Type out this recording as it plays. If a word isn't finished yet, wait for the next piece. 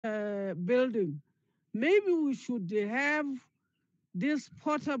building. Maybe we should have this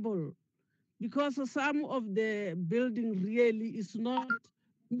portable, because some of the building really is not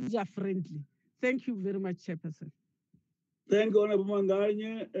user friendly. Thank you very much, Chairperson. Thank you, Honorable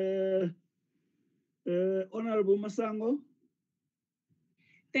Manganye. Honorable Masango.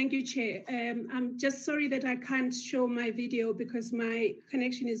 Thank you, Chair. I'm just sorry that I can't show my video because my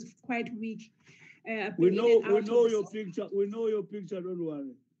connection is quite weak. We know your picture. We know your picture. Don't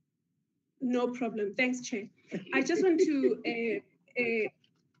worry. No problem. Thanks, Chair. I just want to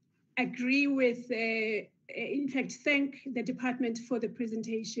agree with, in fact, thank the department for the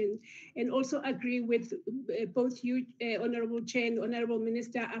presentation, and also agree with both you, Honorable Chair and Honorable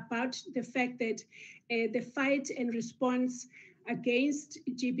Minister, about the fact that the fight and response against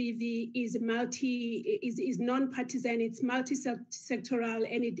GBV is non-partisan, it's multi-sectoral,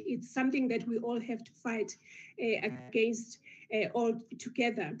 and it's something that we all have to fight against all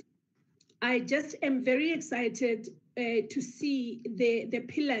together. I just am very excited to see the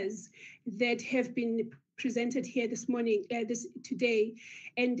pillars that have been presented here this morning, today,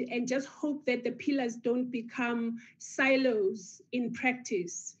 and just hope that the pillars don't become silos in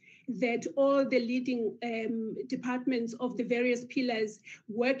practice, that all the leading departments of the various pillars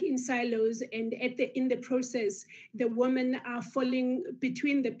work in silos, and in the process, the women are falling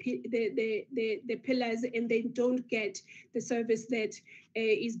between the pillars, and they don't get the service that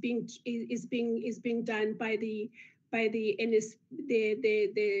is being done by the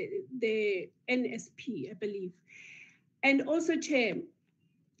NSP, I believe. And also, Chair,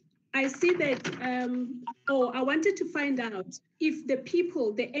 I see that, I wanted to find out if the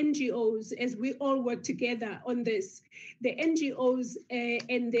people, the NGOs, as we all work together on this, the NGOs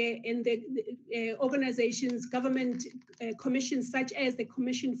and the organizations, government commissions such as the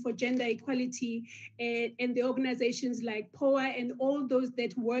Commission for Gender Equality and the organizations like POA and all those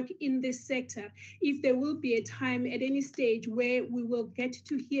that work in this sector, if there will be a time at any stage where we will get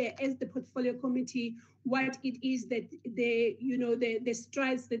to hear as the Portfolio Committee what it is that the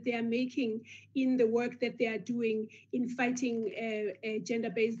strides that they are making in the work that they are doing in fighting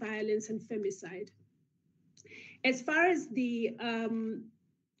gender-based violence and femicide. As far as the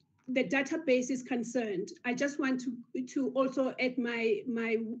database is concerned, I just want to also add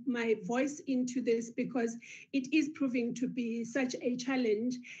my voice into this, because it is proving to be such a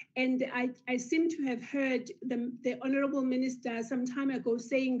challenge. And I seem to have heard the Honorable Minister some time ago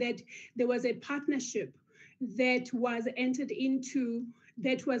saying that there was a partnership that was entered into,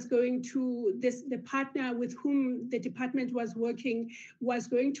 that was going to, the partner with whom the department was working was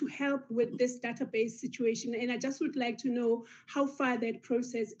going to help with this database situation. And I just would like to know how far that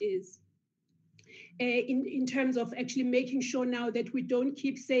process is in terms of actually making sure now that we don't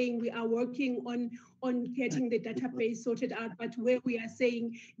keep saying we are working on getting the database sorted out, but where we are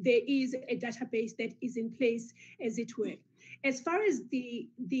saying there is a database that is in place, as it were. As far as the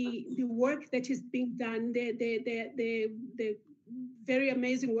work that is being done, the very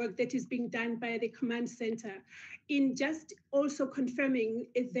amazing work that is being done by the command center, in just also confirming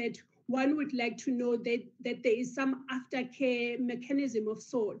that one would like to know that there is some aftercare mechanism of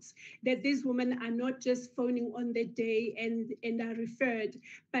sorts, that these women are not just phoning on the day and are referred,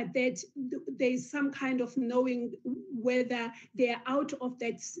 but that there is some kind of knowing whether they're out of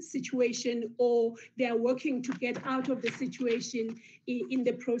that situation or they are working to get out of the situation in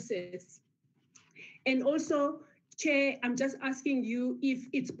the process. And also, Chair, I'm just asking you if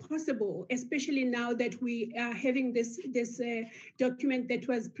it's possible, especially now that we are having this document that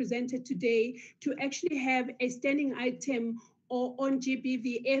was presented today, to actually have a standing item or on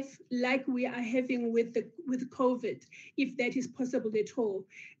GBVF like we are having with COVID, if that is possible at all.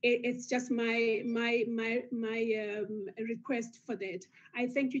 It's just my request for that. I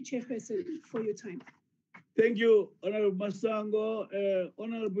thank you, Chairperson, for your time. Thank you, Honorable Masango.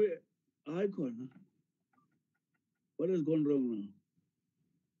 Honorable Icon. What has gone wrong now?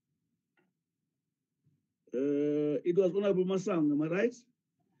 It was Honorable Masang, am I right?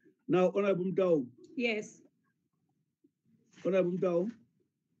 Now, Honorable Mtau. Yes. Honorable Mtau.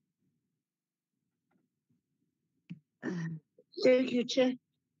 Thank you, Chair.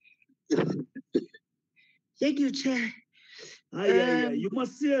 Thank you, Chair. Yeah. You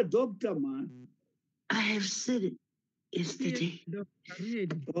must see a doctor, man. I have said it yesterday.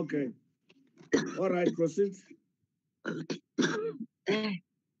 Okay. All right, proceed. Okay.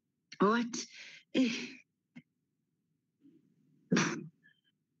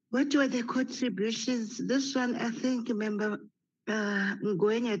 What were the contributions? This one, I think, Member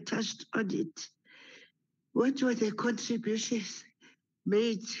Ngwenya touched on it. What were the contributions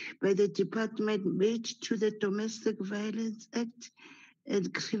made by the department made to the Domestic Violence Act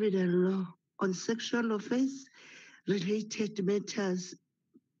and criminal law on sexual offense related matters.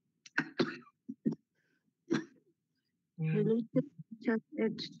 Related matters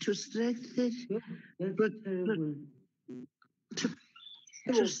and to strengthen That's but- terrible.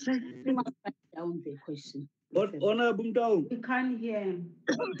 to strengthen Down the question. Honorable Mtao, We can't hear him.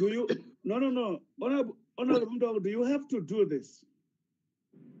 do you? No. Honorable Mtao, do you have to do this?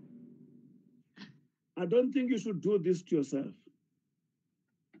 I don't think you should do this to yourself.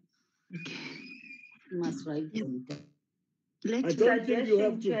 You must write them down. I Let's don't think you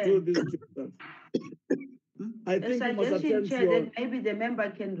have to do Suggestion, this to yourself. I A think you must suggestion, attend to Chair, your. that maybe the member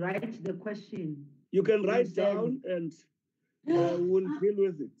can write the question. You can write Understand. down and we'll deal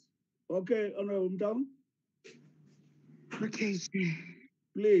with it. Okay, Honorable Mtao, okay.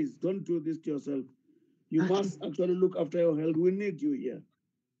 please don't do this to yourself. You Okay. must actually look after your health. We need you here.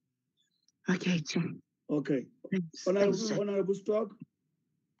 Okay, Chair. Okay. Thanks. Honorable Stock.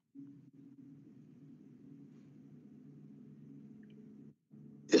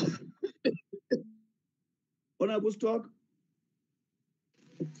 Honorable Stock.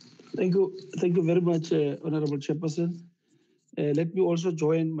 Thank you very much, Honorable Chairperson. Let me also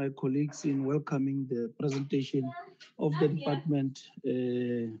join my colleagues in welcoming the presentation of the department.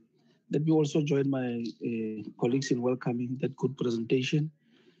 Let me also join my colleagues in welcoming that good presentation.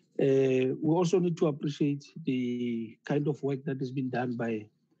 We also need to appreciate the kind of work that has been done by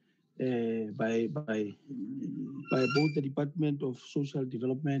both the Department of Social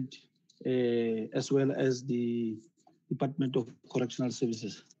Development as well as the Department of Correctional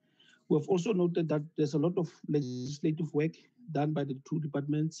Services. We have also noted that there's a lot of legislative work done by the two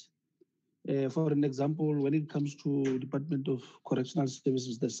departments. For an example, when it comes to Department of Correctional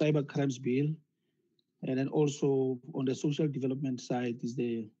Services, the Cyber Crimes Bill, and then also on the social development side is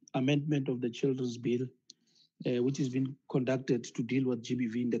the amendment of the Children's Bill, which has been conducted to deal with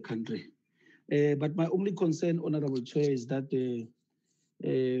GBV in the country. But my only concern, Honorable Chair, is that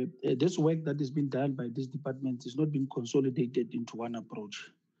this work that has been done by this department is not being consolidated into one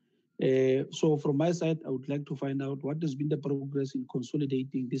approach. So from my side, I would like to find out what has been the progress in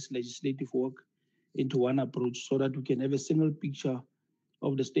consolidating this legislative work into one approach so that we can have a single picture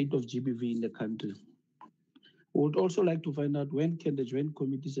of the state of GBV in the country. We would also like to find out when can the joint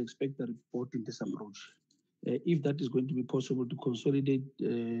committees expect a report in this approach, if that is going to be possible to consolidate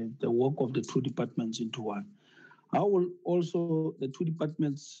the work of the two departments into one. How will also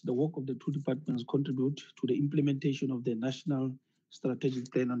the work of the two departments contribute to the implementation of the National Strategic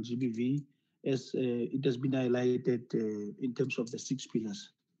Plan on GBV, as it has been highlighted in terms of the 6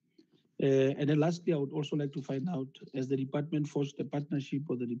 pillars. And then lastly, I would also like to find out, as the department forged a partnership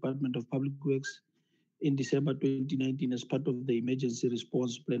with the Department of Public Works in December 2019 as part of the emergency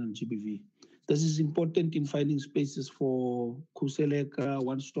response plan on GBV. This is important in finding spaces for Kuseleka,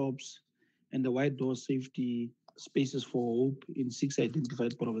 one-stops, and the wide door safety spaces for hope in 6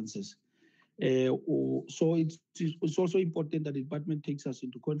 identified provinces. So it's also important that the department takes us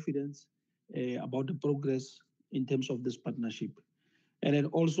into confidence about the progress in terms of this partnership. And then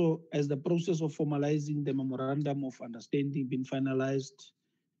also, as the process of formalizing the memorandum of understanding been finalized,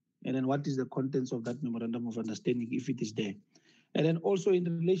 and then what is the contents of that memorandum of understanding if it is there? And then also in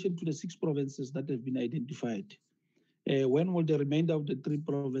relation to the 6 provinces that have been identified, when will the remainder of the 3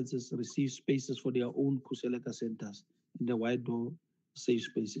 provinces receive spaces for their own Kuseleka centers in the wide door safe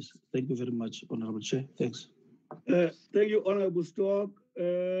spaces? Thank you very much, Honorable Chair. Thanks. Thank you, Honorable Stock.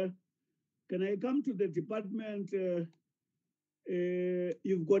 Can I come to the department?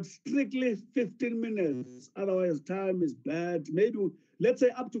 You've got strictly 15 minutes, otherwise time is bad. Maybe, let's say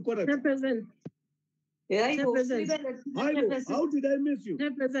up to quarter. Chairperson. Chairperson. How did I miss you?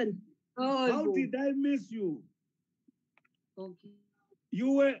 Chairperson. How did I miss you? Okay.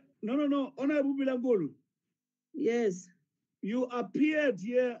 You were, no, Honorable Bilangolu. Yes. You appeared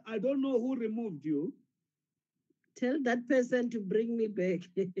here. I don't know who removed you. Tell that person to bring me back.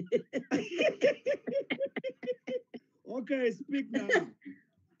 Okay, speak now.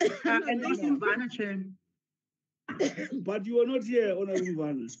 And also Mvana, Chair. But you were not here, Honorable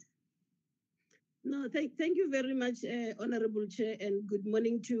Vanna. No, thank you very much, Honorable Chair, and good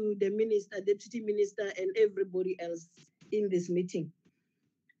morning to the Minister, Deputy Minister, and everybody else in this meeting.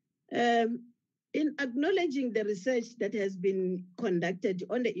 In acknowledging the research that has been conducted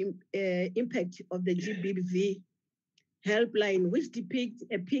on the impact of the GBV helpline, which depicts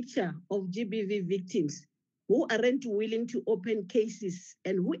a picture of GBV victims who aren't willing to open cases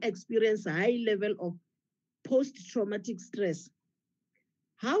and who experience a high level of post-traumatic stress,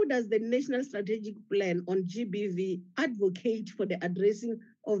 how does the National Strategic Plan on GBV advocate for the addressing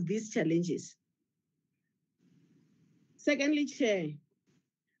of these challenges? Secondly, Chair,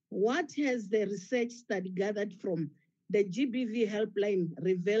 what has the research study gathered from the GBV helpline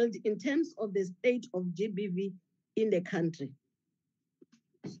revealed in terms of the state of GBV in the country?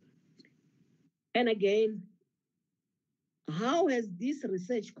 And again, how has this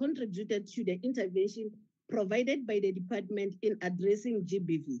research contributed to the intervention provided by the department in addressing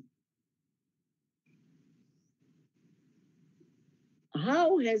GBV?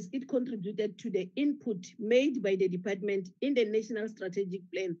 How has it contributed to the input made by the department in the National Strategic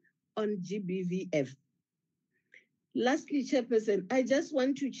Plan on GBVF? Lastly, Chairperson, I just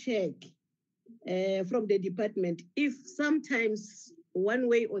want to check from the department if sometimes one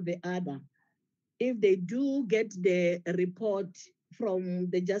way or the other, if they do get the report from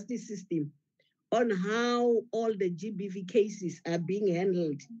the justice system on how all the GBV cases are being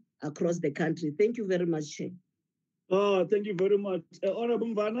handled across the country. Thank you very much, Chair. Oh, thank you very much. Honorable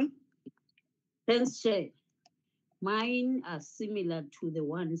Mvana? Thanks, Chair. Mine are similar to the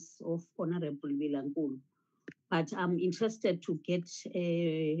ones of Honorable Vilankulu, but I'm interested to get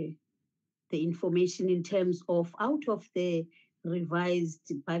the information in terms of out of the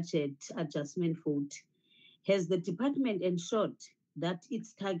revised budget adjustment vote, has the department ensured that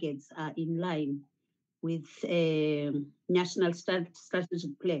its targets are in line with National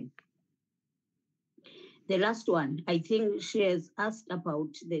Strategic Plan? The last one, I think she has asked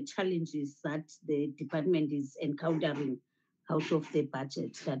about the challenges that the department is encountering out of the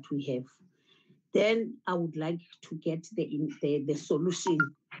budget that we have. Then I would like to get the solution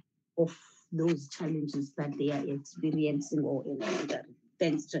of those challenges that they are experiencing or encountering.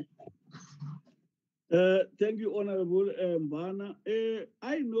 Thanks, Chair. Thank you, Honorable Mvana.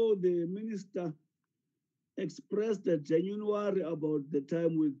 I know the minister expressed a genuine worry about the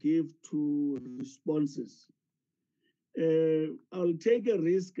time we give to responses. I'll take a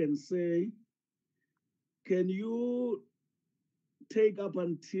risk and say, can you take up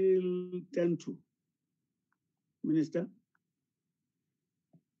until 10 to, Minister?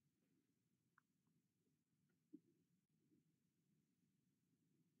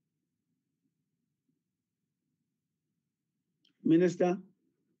 Minister?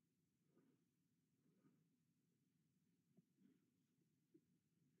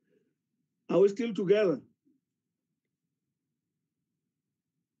 Are we still together?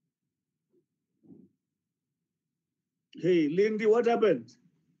 Hey, Lindy, what happened?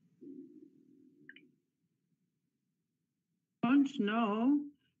 I don't know,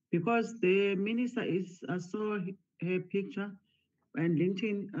 because the minister is, I saw her picture, and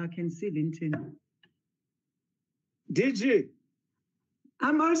LinkedIn, I can see LinkedIn. DG?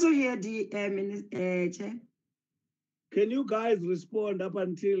 I'm also here, Chair. Can you guys respond up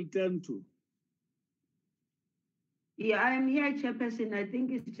until 10 to? Yeah, I am here, Chairperson. I think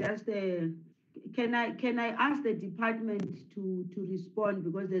it's just can I ask the department to respond,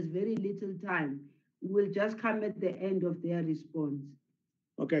 because there's very little time. We'll just come at the end of their response.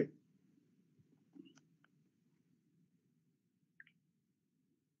 Okay.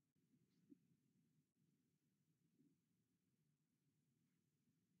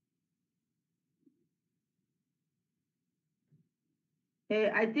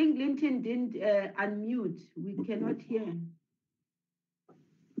 I think LinkedIn didn't unmute. We cannot hear.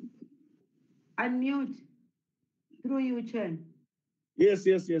 Unmute through you, Chair. Yes.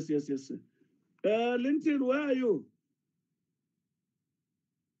 Linton, where are you?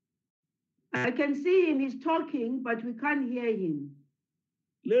 I can see him, he's talking, but we can't hear him.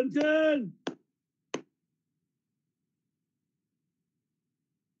 Linton!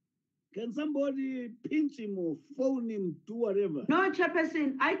 Can somebody pinch him or phone him, do whatever? No,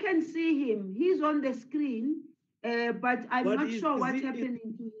 Chairperson, I can see him. He's on the screen, but I'm not sure what's happening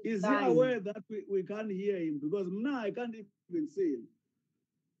to his Is he aware that we can't hear him? Because now I can't even see him.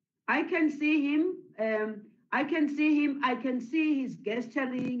 I can see him. I can see his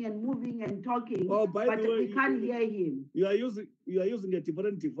gesturing and moving and talking. Oh, by but the way, we can't hear him. You are using a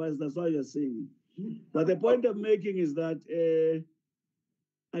different device. That's why you're saying it. But the point I'm making is that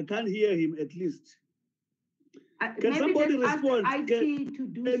I can't hear him at least. Can somebody respond? IT to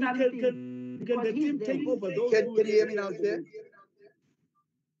do something. Can the team take over those? Can you hear me now, Chair?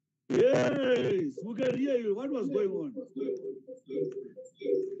 Yes, we can hear you. What was going on?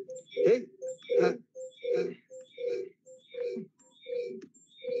 Hey.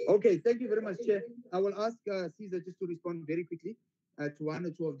 Okay, thank you very much, Chair. I will ask Caesar just to respond very quickly to one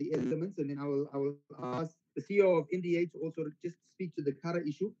or two of the elements, and then I will ask the CEO of NDA to also just speak to the Kara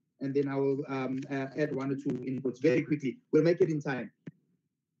issue, and then I will add one or two inputs very quickly. We'll make it in time.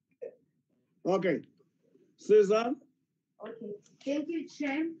 Okay. Caesar? Okay, thank you,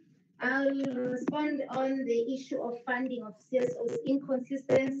 Chair. I'll respond on the issue of funding of CSOs,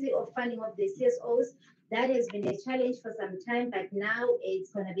 inconsistency of funding of the CSOs. That has been a challenge for some time, but now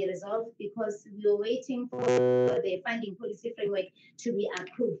it's going to be resolved because we are waiting for the funding policy framework to be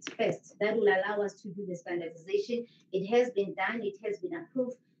approved first. That will allow us to do the standardization. It has been done, it has been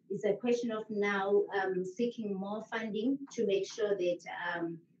approved. It's a question of now seeking more funding to make sure that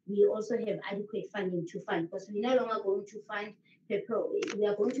we also have adequate funding to fund, because we're no longer going to fund we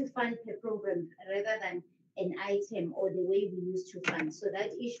are going to fund per program rather than an item or the way we used to fund. So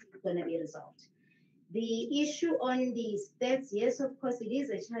that issue is going to be resolved. The issue on the stats, yes, of course, it is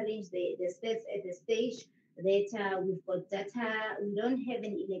a challenge, the stats at the stage that we've got data, we don't have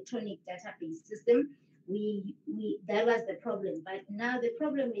an electronic database system. That was the problem, but now the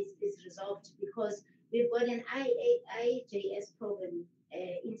problem is resolved because we've got an IJS program,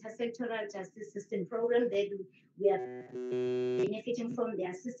 intersectoral justice system program that we are benefiting from.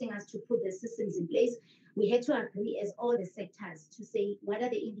 They're assisting us to put the systems in place. We had to agree as all the sectors to say what are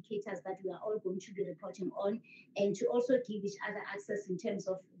the indicators that we are all going to be reporting on, and to also give each other access in terms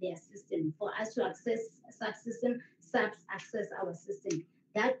of their system. For us to access subsystem, subs access our system.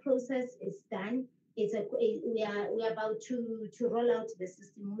 That process is done. We are about to roll out the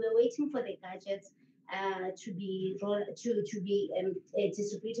system. We're waiting for the gadgets to be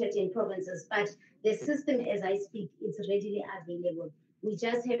distributed in provinces, but the system, as I speak, is readily available. We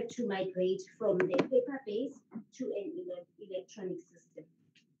just have to migrate from the paper-based to an electronic system.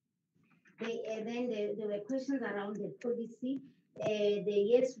 Then there were questions around the policy.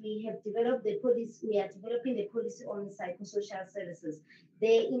 Yes, we have developed the policy. We are developing the policy on psychosocial services.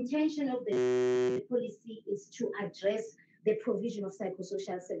 The intention of the policy is to address the provision of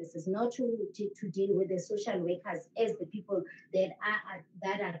psychosocial services, not to deal with the social workers as the people that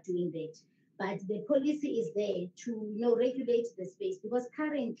are doing that. But the policy is there to regulate the space, because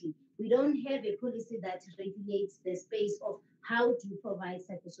currently we don't have a policy that regulates the space of how to provide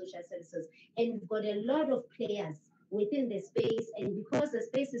psychosocial services. And we've got a lot of players within the space, and because the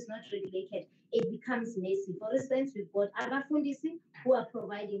space is not regulated, it becomes messy. For instance, we've got abafundisi who are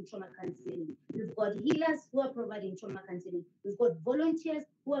providing trauma counseling. We've got healers who are providing trauma counseling. We've got volunteers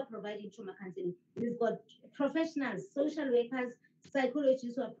who are providing trauma counseling. We've got professionals, social workers,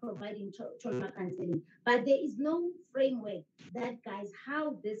 psychologists who are providing trauma counseling. But there is no framework that guides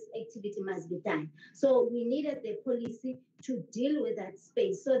how this activity must be done. So we needed the policy to deal with that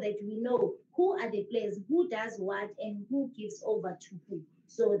space so that we know who are the players, who does what, and who gives over to who.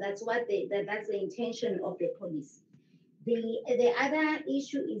 So that's what that's the intention of the policy. The other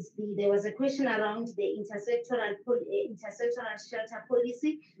issue is there was a question around the intersectoral shelter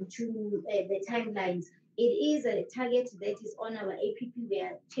policy to the timelines. It is a target that is on our APP. We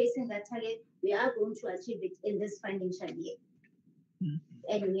are chasing that target. We are going to achieve it in this financial year,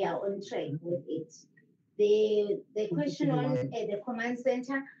 and we are on track with it. The question on the command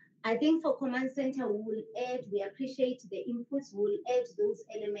center, I think for command center, we appreciate the inputs, we'll add those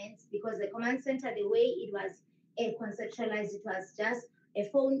elements, because the command center, the way it was conceptualized, it was just a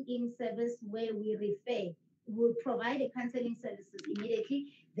phone-in service where we'll provide the counseling services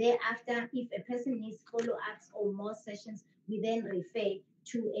immediately. Thereafter, if a person needs follow-ups or more sessions, we then refer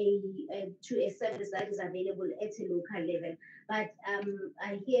to a service that is available at a local level. But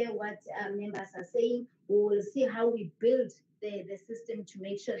I hear what members are saying. We will see how we build the system to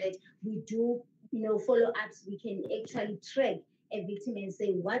make sure that we do follow-ups. We can actually track a victim and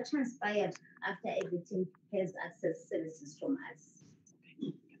say what transpired after a victim has accessed services from us.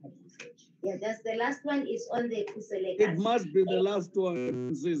 Yeah, that's the last one is on the Kuselekas. It must be the last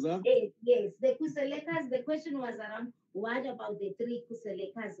one, Caesar. Yes, the Kuselekas, the question was around what about the 3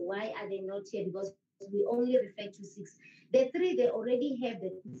 Kuselekas? Why are they not here? Because we only refer to 6. The 3, they already have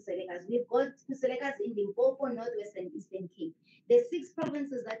the Kuselekas. We've got Kuselekas in Limpopo, Northwest and Eastern Cape. The 6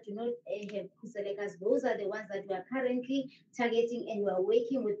 provinces that do not have Kuselekas, those are the ones that we are currently targeting, and we are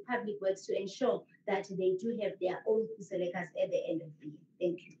working with Public Works to ensure that they do have their own Kuselekas at the end of the year.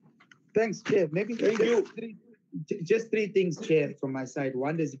 Thank you. Thanks, Chair. Maybe just 3 things, Chair, from my side.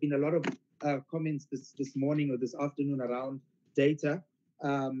 One, there's been a lot of comments this morning or this afternoon around data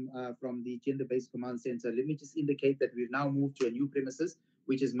from the gender-based command center. Let me just indicate that we've now moved to a new premises,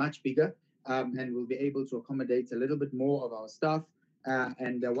 which is much bigger, and we'll be able to accommodate a little bit more of our staff.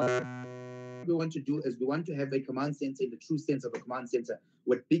 And what we want to do is we want to have a command center in the true sense of a command center,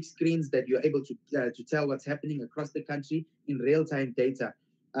 with big screens that you're able to tell what's happening across the country in real-time data.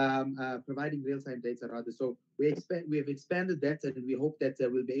 Providing real-time data rather. So we have expanded that, and we hope that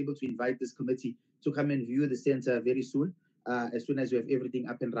we'll be able to invite this committee to come and view the center very soon, as soon as we have everything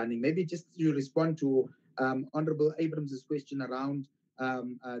up and running. Maybe just to respond to Honorable Abrams' question around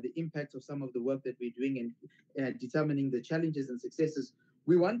the impact of some of the work that we're doing and determining the challenges and successes,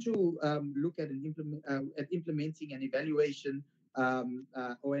 we want to look at implementing an evaluation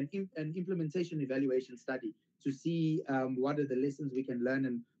or an implementation evaluation study to see what are the lessons we can learn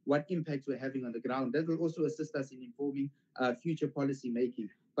and what impacts we're having on the ground. That will also assist us in informing future policy making.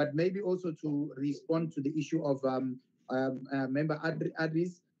 But maybe also to respond to the issue of Member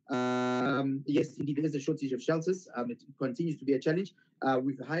Adri's, yes, indeed, there is a shortage of shelters. It continues to be a challenge.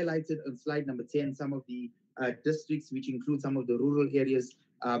 We've highlighted on slide number 10 some of the districts, which include some of the rural areas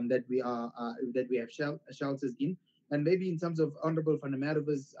that we have shelters in. And maybe in terms of Honorable Van der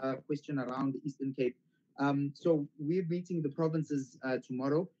Merwe's question around the Eastern Cape. So we're meeting the provinces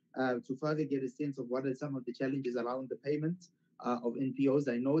tomorrow to further get a sense of what are some of the challenges around the payment of NPOs.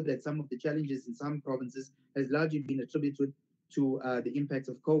 I know that some of the challenges in some provinces has largely been attributed to the impact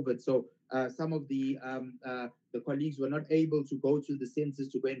of COVID. So some of the colleagues were not able to go to the census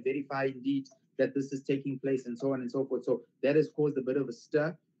to go and verify indeed that this is taking place and so on and so forth. So that has caused a bit of a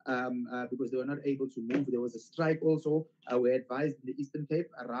stir because they were not able to move. There was a strike also. We're advised in the Eastern Cape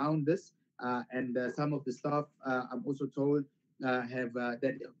around this. And some of the staff, I'm also told, have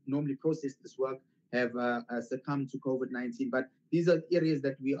that normally process this work have succumbed to COVID-19. But these are areas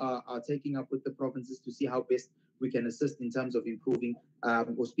that we are taking up with the provinces to see how best we can assist in terms of improving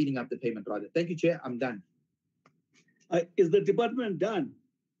or speeding up the payment rather. Thank you, Chair. I'm done. Is the department done?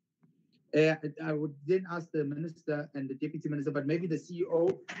 I would then ask the Minister and the Deputy Minister, but maybe the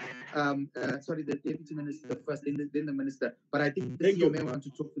CEO, sorry, the Deputy Minister first, then the Minister. But I think the CEO may want to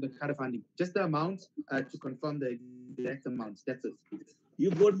talk to the CARA funding. Just the amount to confirm the exact amounts. That's it.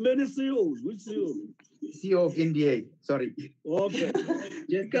 You've got many CEOs. Which CEO? CEO of NDA. Sorry. Okay.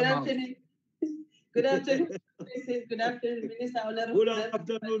 Good afternoon. Good afternoon. Good afternoon, Minister. Good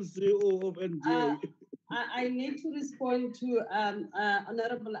afternoon, CEO of NDA. I need to respond to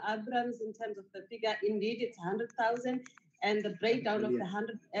Honorable Abrams in terms of the figure. Indeed, it's 100,000, and the breakdown of the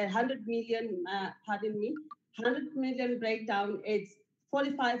 100 million, pardon me, 100 million breakdown, it's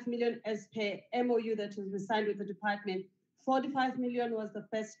 45 million as per MOU that was signed with the department. 45 million was the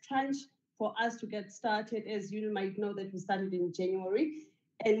first tranche for us to get started. As you might know, that we started in January.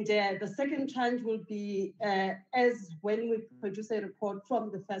 And the second tranche will be as when we produce a report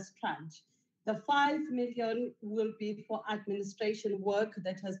from the first tranche. The 5 million will be for administration work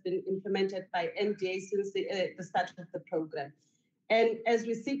that has been implemented by NDA since the start of the program. And as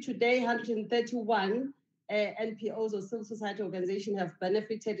we see today, 131 NPOs or civil society organizations have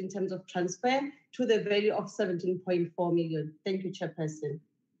benefited in terms of transfer to the value of 17.4 million. Thank you, Chairperson.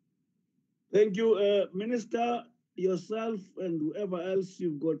 Thank you, Minister. Yourself and whoever else,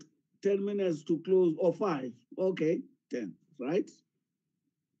 you've got 10 minutes to close, or 5. Okay, 10, right?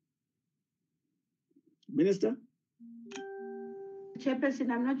 Minister?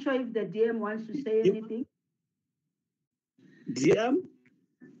 Chairperson, I'm not sure if the DM wants to say anything. DM?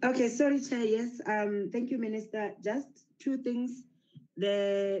 Okay, sorry, Chair. Yes, thank you, Minister. Just 2 things.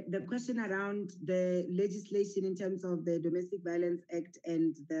 The question around the legislation in terms of the Domestic Violence Act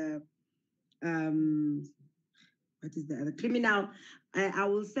and the what is the other criminal? I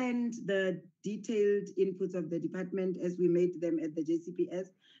will send the detailed inputs of the department as we made them at the JCPS.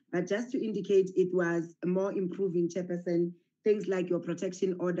 But just to indicate, it was more improving, Chairperson, things like your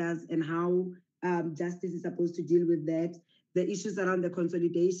protection orders and how justice is supposed to deal with that. The issues around the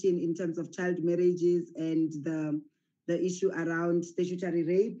consolidation in terms of child marriages and the issue around statutory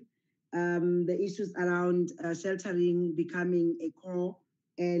rape, the issues around sheltering becoming a core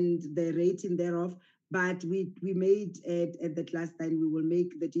and the rating thereof. But we made at that last time, we will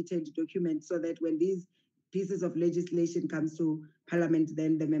make the detailed document so that when these pieces of legislation comes to Parliament,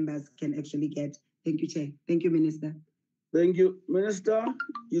 then the members can actually get. Thank you, Chair. Thank you, Minister. Thank you, Minister.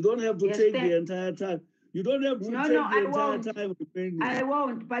 You don't have to take the entire time. You don't have to take the entire time. I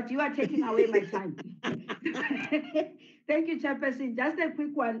won't, but you are taking away my time. Thank you, Chairperson. Just a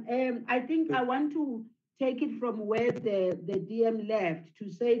quick one. I think I want to take it from where the DM left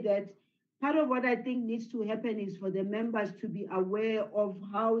to say that part of what I think needs to happen is for the members to be aware of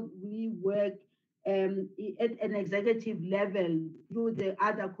how we work at an executive level through the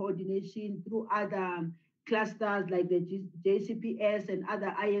other coordination, through other clusters like the JCPS and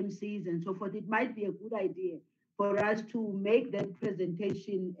other IMCs and so forth. It might be a good idea for us to make that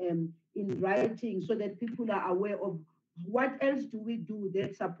presentation in writing so that people are aware of what else do we do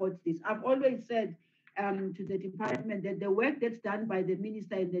that supports this. I've always said to the department that the work that's done by the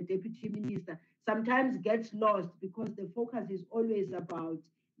minister and the deputy minister sometimes gets lost because the focus is always about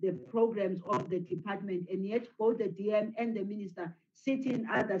the programs of the department, and yet both the DM and the minister sit in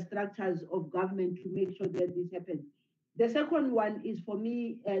other structures of government to make sure that this happens. The second one is for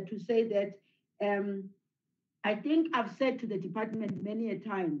me to say that I think I've said to the department many a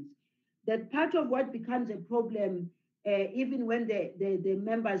times that part of what becomes a problem, even when the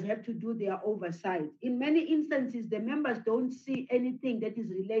members have to do their oversight, in many instances, the members don't see anything that is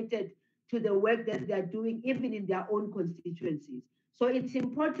related to the work that they are doing, even in their own constituencies. So it's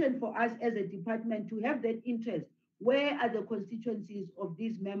important for us as a department to have that interest. Where are the constituencies of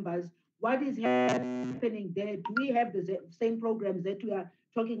these members? What is happening there? Do we have the same programs that we are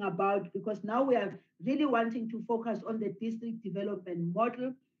talking about? Because now we are really wanting to focus on the district development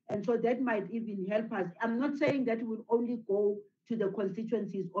model. And so that might even help us. I'm not saying that we'll only go to the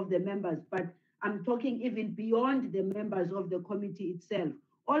constituencies of the members, but I'm talking even beyond the members of the committee itself.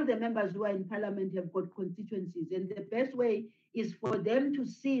 All the members who are in parliament have got constituencies, and the best way is for them to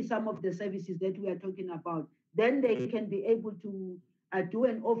see some of the services that we are talking about. Then they can be able to do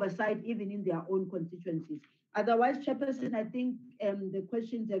an oversight even in their own constituencies. Otherwise, Chairperson, I think the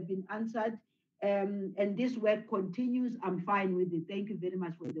questions have been answered, and this work continues. I'm fine with it. Thank you very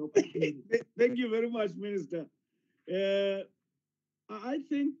much for the opportunity. Thank you very much, Minister. I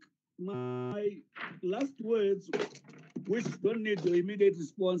think my last words, which don't need your immediate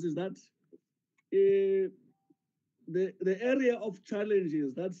response, is that the area of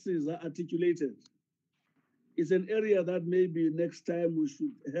challenges that is articulated is an area that maybe next time we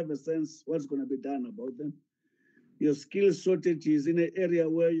should have a sense what's going to be done about them. Your skill shortages in an area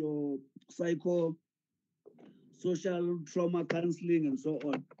where your social trauma counseling and so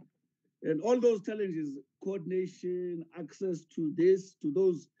on. And all those challenges, coordination, access to this, to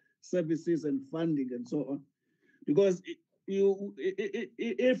those services and funding and so on. Because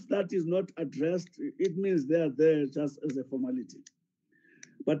if that is not addressed, it means they are there just as a formality.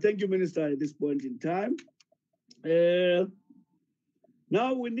 But thank you, Minister, at this point in time.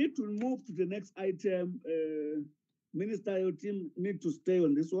 Now we need to move to the next item. Minister, your team need to stay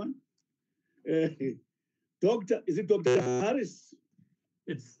on this one. Is it Dr. Harris?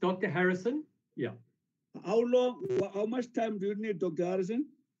 It's Dr. Harrison, yeah. How much time do you need, Dr. Harrison?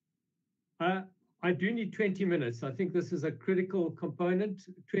 I do need 20 minutes. I think this is a critical component.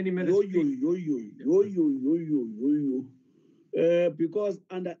 20 minutes. Because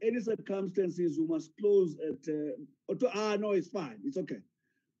under any circumstances, you must close at, no, it's fine. It's okay.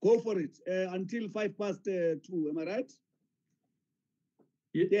 Go for it until 2:05, am I right?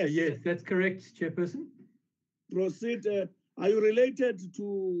 Yes, that's correct, Chairperson. Proceed. Are you related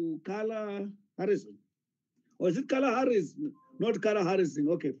to Carla Harrison? Or is it Carla Harris? Not Carla Harrison.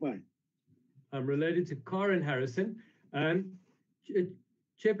 Okay, fine. I'm related to Karen Harrison.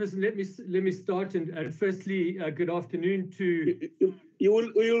 Chairperson, let me start and firstly, good afternoon to... You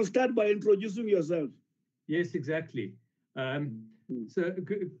will start by introducing yourself. Yes, exactly. So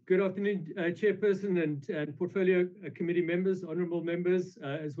good afternoon, Chairperson and Portfolio Committee members, honourable members,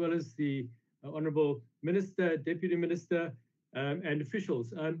 as well as the Honourable Minister, Deputy Minister, and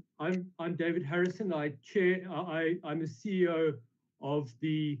officials. I'm David Harrison. I'm the CEO of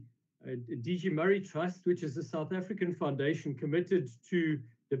the DG Murray Trust, which is a South African foundation committed to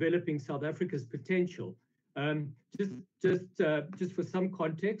developing South Africa's potential. Just for some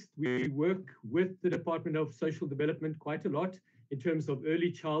context, we work with the Department of Social Development quite a lot in terms of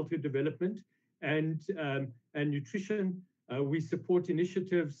early childhood development and nutrition. We support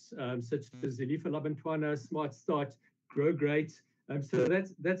initiatives such as Elifa Labantwana, Smart Start, Grow Great. So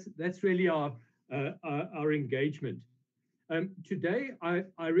that's really our engagement. Today,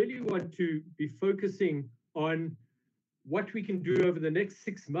 I really want to be focusing on what we can do over the next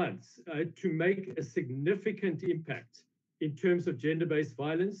 6 months to make a significant impact in terms of gender-based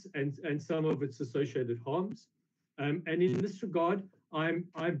violence and some of its associated harms. And in this regard, I'm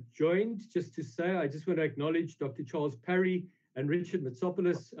joined, just to say, I just want to acknowledge Dr. Charles Parry and Richard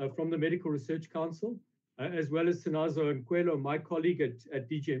Matsopoulos from the Medical Research Council, as well as Sinazo Nkwelo, my colleague at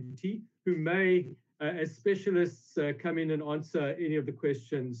DGMT, who may, as specialists, come in and answer any of the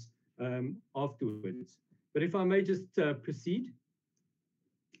questions afterwards. But if I may just proceed.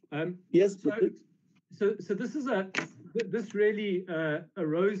 Yes, so this really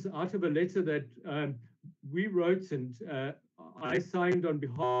arose out of a letter that we wrote and I signed on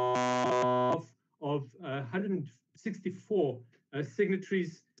behalf of 164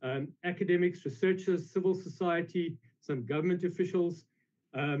 signatories, academics, researchers, civil society, some government officials,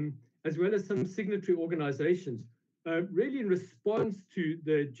 as well as some signatory organizations, really in response to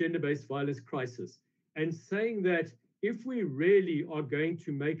the gender-based violence crisis, and saying that if we really are going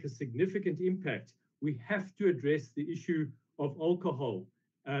to make a significant impact, we have to address the issue of alcohol,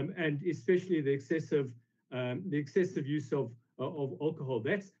 and especially the excessive use of of alcohol.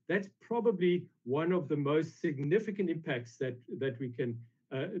 That's probably one of the most significant impacts that we can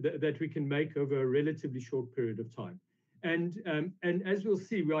make over a relatively short period of time. And as we'll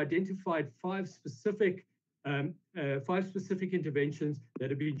see, we identified five specific interventions that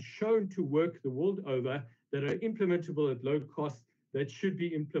have been shown to work the world over, that are implementable at low cost, that should be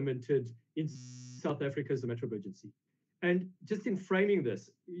implemented in South Africa as a matter of urgency. And just in framing this,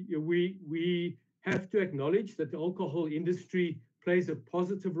 we have to acknowledge that the alcohol industry plays a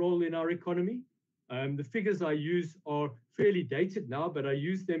positive role in our economy. The figures I use are fairly dated now, but I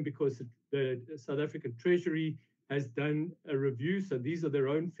use them because the South African Treasury has done a review, so these are their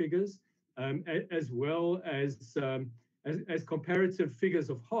own figures, as well as comparative figures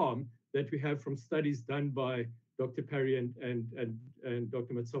of harm that we have from studies done by Dr. Parry and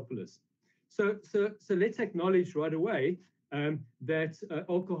Dr. Matsopoulos. So let's acknowledge right away that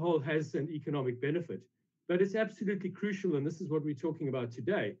alcohol has an economic benefit, but it's absolutely crucial, and this is what we're talking about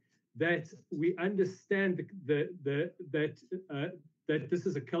today, that we understand that this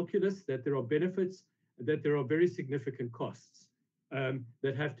is a calculus, that there are benefits, that there are very significant costs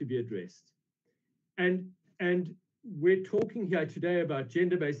that have to be addressed. And we're talking here today about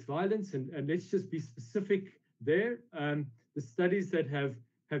gender-based violence, and let's just be specific there. The studies that have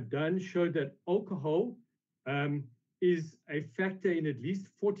done show that alcohol is a factor in at least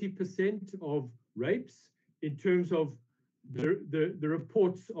 40% of rapes. In terms of the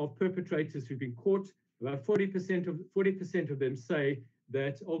reports of perpetrators who've been caught, about 40% of them say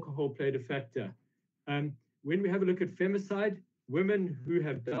that alcohol played a factor. When we have a look at femicide, women who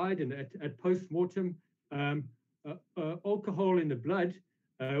have died and at post-mortem, alcohol in the blood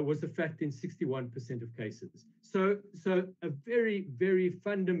was a factor in 61% of cases. So a very, very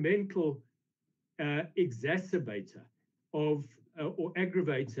fundamental exacerbator of or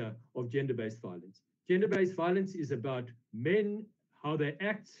aggravator of gender-based violence. Gender-based violence is about men, how they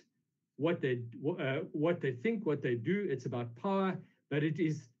act, what they think, what they do. It's about power, but it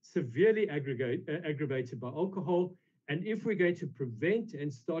is severely aggravated by alcohol. And if we're going to prevent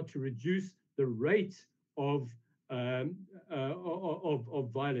and start to reduce the rate of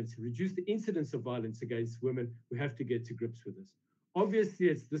violence, reduce the incidence of violence against women, we have to get to grips with this.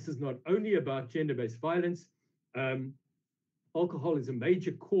 Obviously, this is not only about gender-based violence. Alcohol is a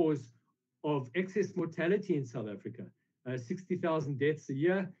major cause of excess mortality in South Africa. 60,000 deaths a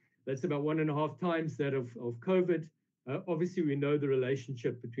year. That's about 1.5 times that of COVID. Obviously, we know the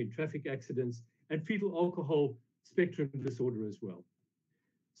relationship between traffic accidents and fetal alcohol spectrum disorder as well.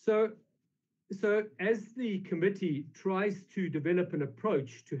 So as the committee tries to develop an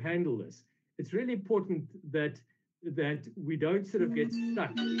approach to handle this, it's really important that we don't sort of get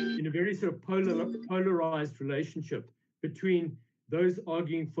stuck in a very sort of polarized relationship between those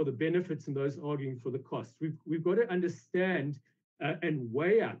arguing for the benefits and those arguing for the costs. We've got to understand and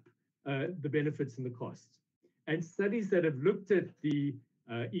weigh up the benefits and the costs. And studies that have looked at the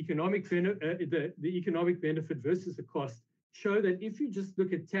economic benefit versus the cost show that if you just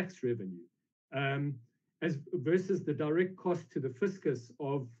look at tax revenue as versus the direct cost to the fiscus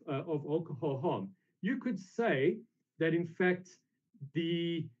of alcohol harm, you could say that in fact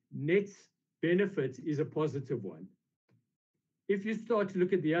the net benefit is a positive one. If you start to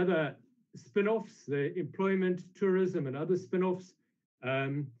look at the other spin-offs, the employment, tourism, and other spin-offs,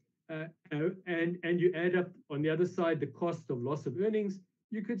 and you add up on the other side the cost of loss of earnings,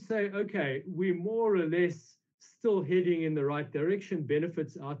 you could say, okay, we're more or less still heading in the right direction.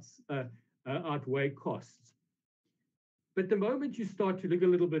 Benefits outweigh costs. But the moment you start to look a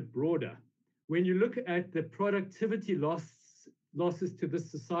little bit broader, when you look at the productivity losses to this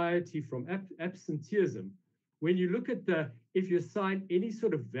society from absenteeism, when you look at if you assign any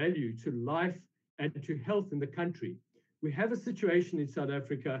sort of value to life and to health in the country, we have a situation in South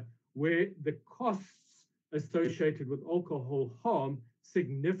Africa where the costs associated with alcohol harm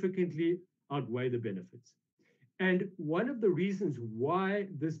significantly outweigh the benefits. And one of the reasons why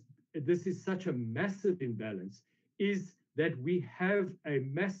this is such a massive imbalance is that we have a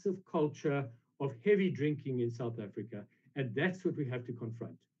massive culture of heavy drinking in South Africa, and that's what we have to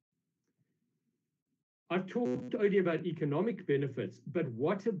confront. I've talked only about economic benefits, but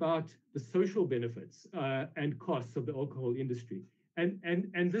what about the social benefits and costs of the alcohol industry? And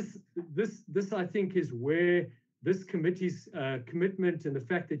this I think is where this committee's commitment and the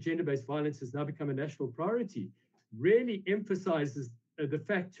fact that gender-based violence has now become a national priority really emphasizes the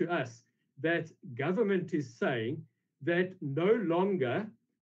fact to us that government is saying that no longer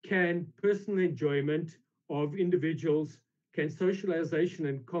can personal enjoyment of individuals, can socialization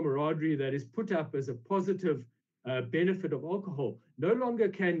and camaraderie that is put up as a positive benefit of alcohol, no longer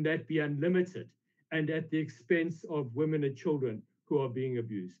can that be unlimited. and at the expense of women and children who are being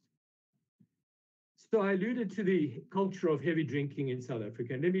abused. So I alluded to the culture of heavy drinking in South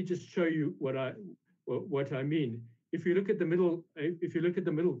Africa, and let me just show you what I mean. If you look at the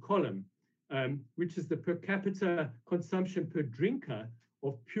middle column, which is the per capita consumption per drinker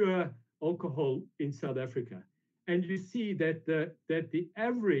of pure alcohol in South Africa, and you see that the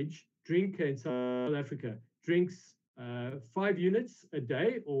average drinker in South Africa drinks 5 units a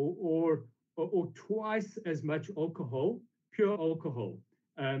day, or twice as much alcohol, pure alcohol,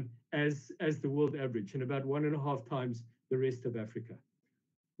 as the world average, and about 1.5 times the rest of Africa.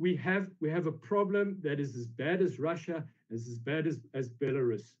 We have a problem that is as bad as Russia, as bad as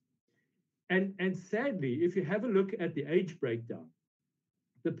Belarus. And sadly, if you have a look at the age breakdown,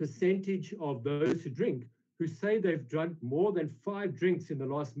 the percentage of those who drink who say they've drunk more than 5 drinks in the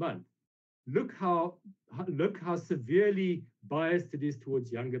last month, look how severely biased it is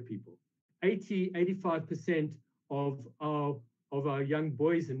towards younger people. 85% of our young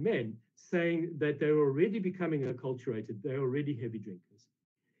boys and men saying that they're already becoming acculturated, they're already heavy drinkers.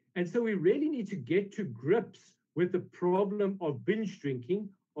 And so we really need to get to grips with the problem of binge drinking,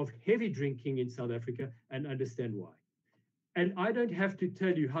 of heavy drinking in South Africa, and understand why. And I don't have to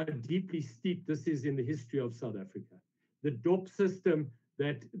tell you how deeply steeped this is in the history of South Africa. The DOP system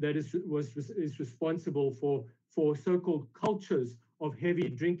that is responsible for so-called cultures of heavy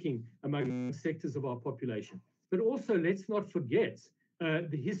drinking among sectors of our population. But also, let's not forget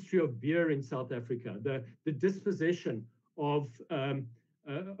the history of beer in South Africa, the dispossession from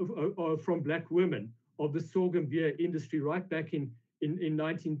Black women of the sorghum beer industry right back in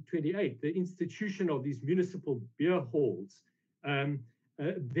 1928, the institution of these municipal beer halls,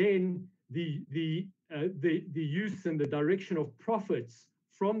 then the use and the direction of profits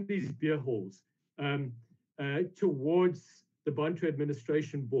from these beer halls towards the Bantu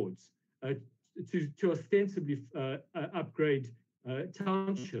administration boards to ostensibly upgrade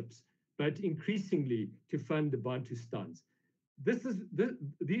townships, but increasingly to fund the Bantustans.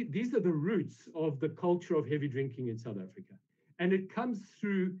 These are the roots of the culture of heavy drinking in South Africa. And it comes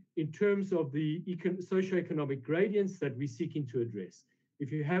through in terms of the socioeconomic gradients that we're seeking to address.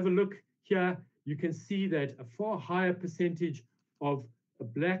 If you have a look here, you can see that a far higher percentage of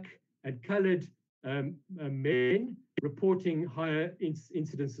Black and colored men reporting higher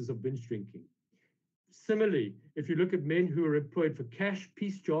incidences of binge drinking. Similarly, if you look at men who are employed for cash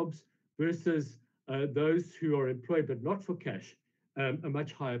piece jobs versus those who are employed but not for cash, a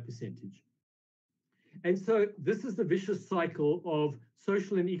much higher percentage. And so this is the vicious cycle of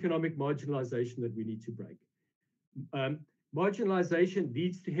social and economic marginalization that we need to break. Marginalization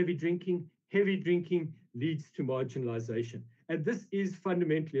leads to heavy drinking leads to marginalization. And this is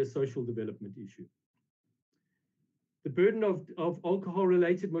fundamentally a social development issue. The burden of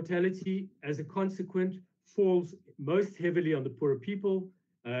alcohol-related mortality as a consequence falls most heavily on the poorer people.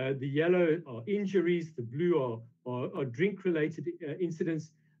 The yellow are injuries, the blue are drink-related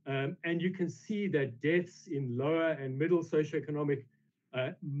incidents. And you can see that deaths in lower and middle socioeconomic,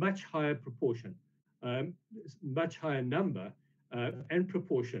 much higher proportion, much higher number and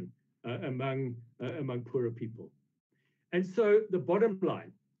proportion among poorer people. And so the bottom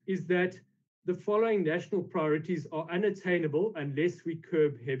line is that the following national priorities are unattainable unless we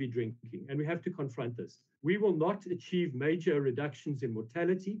curb heavy drinking, and we have to confront this. We will not achieve major reductions in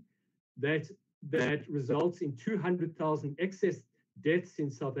mortality that results in 200,000 excess deaths in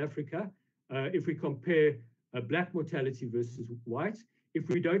South Africa if we compare Black mortality versus white, if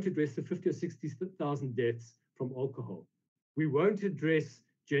we don't address the 50 or 60,000 deaths from alcohol. We won't address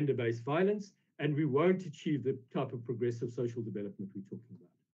gender-based violence, and we won't achieve the type of progressive social development we're talking about.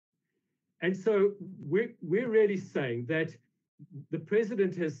 And so we're really saying that the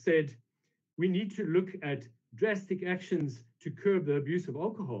president has said we need to look at drastic actions to curb the abuse of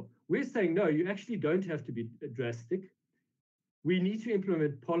alcohol. We're saying, no, you actually don't have to be drastic. We need to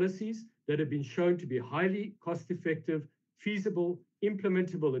implement policies that have been shown to be highly cost-effective, feasible,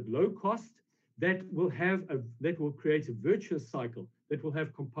 implementable at low cost, that will create a virtuous cycle that will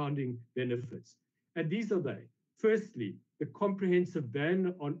have compounding benefits. And these are they. Firstly, the comprehensive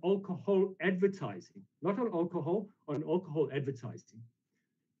ban on alcohol advertising, not on alcohol, on alcohol advertising.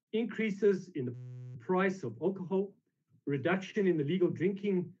 Increases in the price of alcohol, reduction in the legal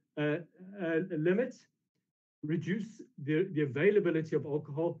drinking limits, reduce the availability of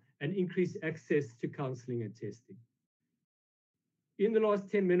alcohol, and increase access to counseling and testing. In the last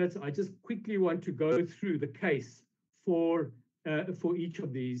 10 minutes, I just quickly want to go through the case for each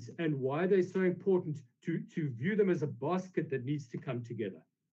of these and why they're so important to view them as a basket that needs to come together.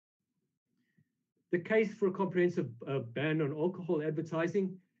 The case for a comprehensive ban on alcohol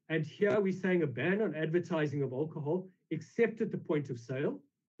advertising, And here we're saying a ban on advertising of alcohol, except at the point of sale,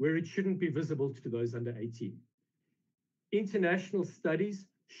 where it shouldn't be visible to those under 18. International studies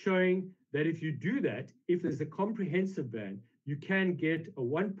showing that if you do that, if there's a comprehensive ban, you can get a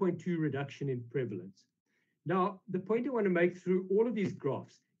 1.2 reduction in prevalence. Now, the point I want to make through all of these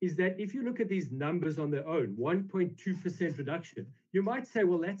graphs is that if you look at these numbers on their own, 1.2% reduction, you might say,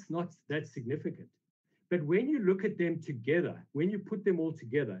 well, that's not that significant. But when you look at them together, when you put them all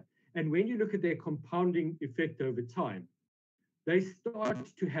together, and when you look at their compounding effect over time, they start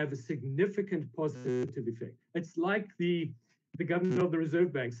to have a significant positive effect. It's like the governor of the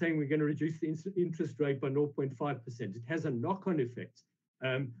Reserve Bank saying we're going to reduce the interest rate by 0.5%. It has a knock-on effect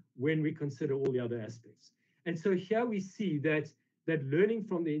when we consider all the other aspects. And so here we see that learning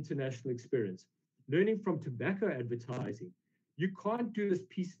from the international experience, learning from tobacco advertising, you can't do this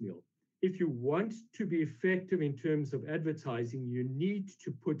piecemeal. If you want to be effective in terms of advertising, you need to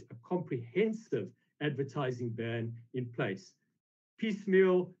put a comprehensive advertising ban in place.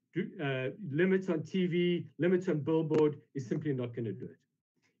 Piecemeal, limits on TV, limits on billboard is simply not going to do it.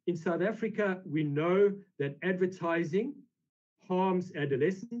 In South Africa, we know that advertising harms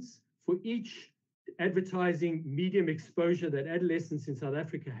adolescents. For each advertising medium exposure that adolescents in South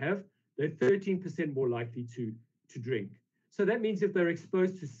Africa have, they're 13% more likely to drink. So that means if they're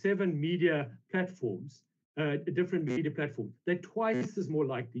exposed to 7 media platforms, different media platforms, they're twice as more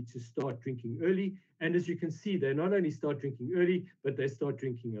likely to start drinking early. And as you can see, they not only start drinking early, but they start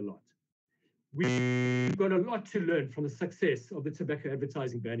drinking a lot. We've got a lot to learn from the success of the tobacco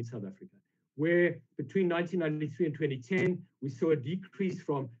advertising ban in South Africa, where between 1993 and 2010, we saw a decrease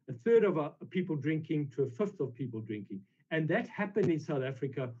from 1/3 of people drinking to 1/5 of people drinking. And that happened in South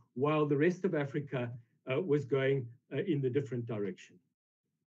Africa while the rest of Africa was going in the different direction.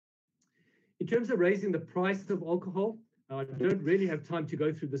 In terms of raising the price of alcohol, I don't really have time to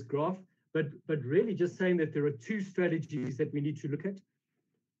go through this graph, but really just saying that there are 2 strategies that we need to look at.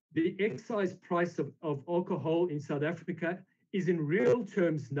 The excise price of alcohol in South Africa is in real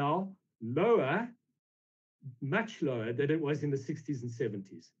terms now lower, much lower than it was in the 60s and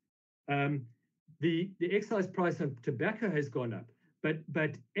 70s. The excise price on tobacco has gone up,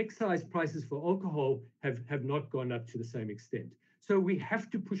 but excise prices for alcohol have not gone up to the same extent. So we have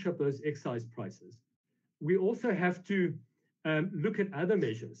to push up those excise prices. We also have to look at other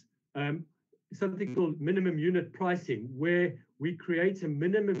measures, something called minimum unit pricing, where we create a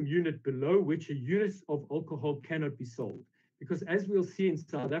minimum unit below which a unit of alcohol cannot be sold. Because as we'll see in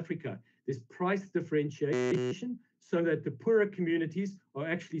South Africa, there's price differentiation so that the poorer communities are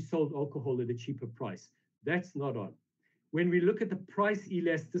actually sold alcohol at a cheaper price. That's not on. When we look at the price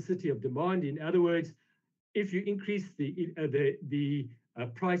elasticity of demand, in other words, if you increase the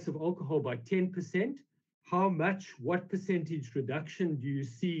price of alcohol by 10%, what percentage reduction do you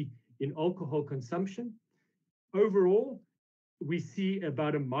see in alcohol consumption? Overall, we see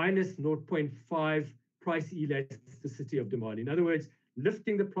about a minus 0.5 price elasticity of demand. In other words,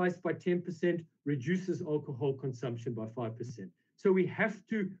 lifting the price by 10% reduces alcohol consumption by 5%. So we have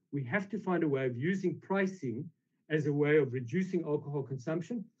to find a way of using pricing as a way of reducing alcohol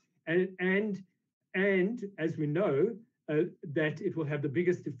consumption, and as we know, that it will have the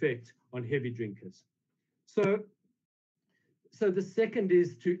biggest effect on heavy drinkers. So the second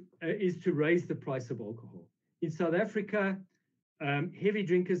is to raise the price of alcohol. In South Africa, heavy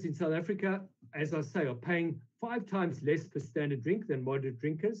drinkers in South Africa, as I say, are paying 5 times less per standard drink than moderate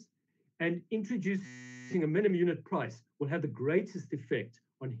drinkers, and introducing a minimum unit price will have the greatest effect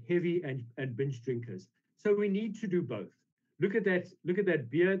on heavy and binge drinkers. So we need to do both. Look at that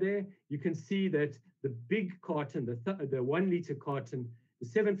beer there. You can see that the big carton, the 1 liter carton, the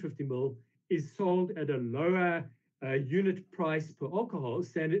 750 ml, is sold at a lower unit price per alcohol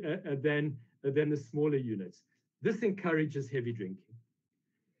than the smaller units. This encourages heavy drinking.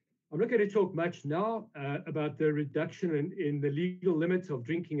 I'm not going to talk much now about the reduction in the legal limits of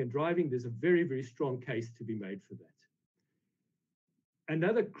drinking and driving. There's a very, very strong case to be made for that.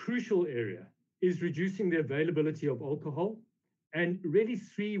 Another crucial area is reducing the availability of alcohol, and really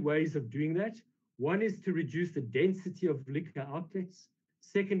 3 ways of doing that. One is to reduce the density of liquor outlets.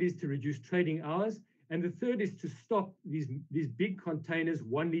 Second is to reduce trading hours. And the third is to stop these big containers,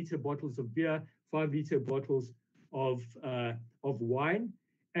 1 liter bottles of beer, 5 liter bottles of wine.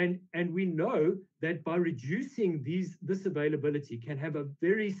 And we know that by reducing this availability can have a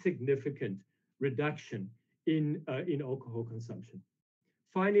very significant reduction in alcohol consumption.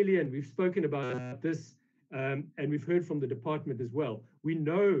 Finally, and we've spoken about this, and we've heard from the department as well, we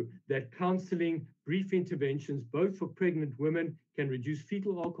know that counseling, brief interventions, both for pregnant women, can reduce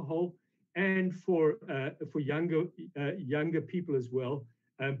fetal alcohol, and for younger people as well,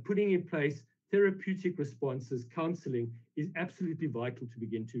 putting in place therapeutic responses, counseling is absolutely vital to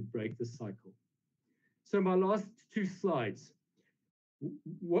begin to break the cycle. So my last two slides,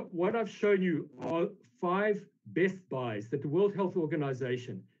 what I've shown you are 5 best buys that the World Health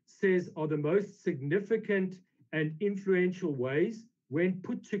Organization says are the most significant and influential ways, when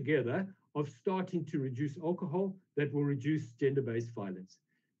put together, of starting to reduce alcohol that will reduce gender-based violence.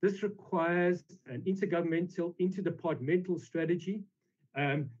 This requires an intergovernmental, interdepartmental strategy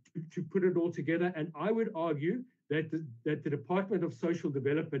to put it all together. And I would argue that the Department of Social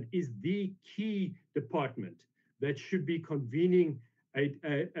Development is the key department that should be convening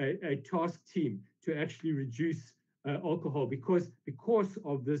a task team to actually reduce alcohol because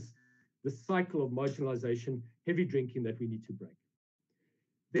of the cycle of marginalization, heavy drinking that we need to break.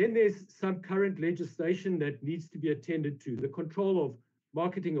 Then there's some current legislation that needs to be attended to. The Control of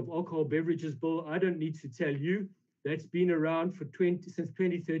Marketing of Alcohol Beverages Bill, I don't need to tell you, that's been around for since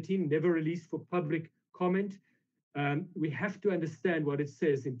 2013, never released for public comment. We have to understand what it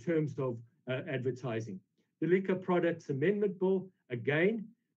says in terms of advertising. The Liquor Products Amendment Bill, again,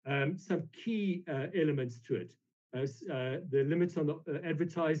 some key elements to it. The limits on the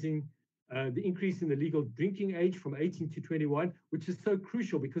advertising, the increase in the legal drinking age from 18 to 21, which is so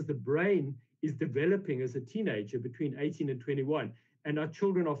crucial because the brain is developing as a teenager between 18 and 21, and our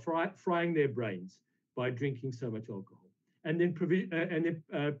children are frying their brains by drinking so much alcohol. And then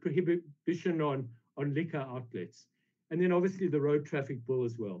prohibition on liquor outlets. And then obviously the road traffic bill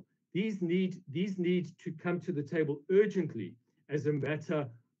as well. These need to come to the table urgently as a matter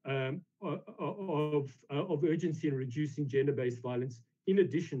of urgency in reducing gender-based violence, in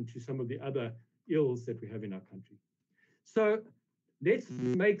addition to some of the other ills that we have in our country. So let's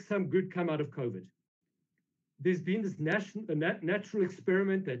make some good come out of COVID. There's been this natural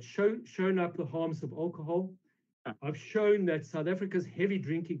experiment that's shown up the harms of alcohol. I've shown that South Africa's heavy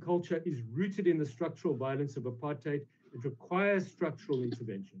drinking culture is rooted in the structural violence of apartheid. It requires structural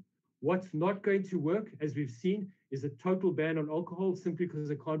intervention. What's not going to work, as we've seen, is a total ban on alcohol simply because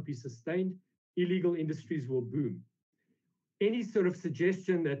it can't be sustained. Illegal industries will boom. Any sort of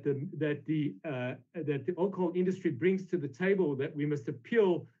suggestion that the alcohol industry brings to the table that we must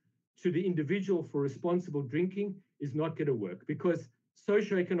appeal to the individual for responsible drinking is not going to work because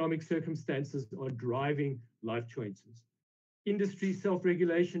socioeconomic circumstances are driving life choices. Industry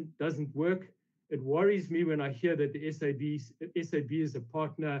self-regulation doesn't work. It worries me when I hear that the SAB is a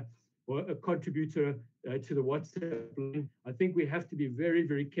partner or a contributor to the WhatsApp line. I think we have to be very,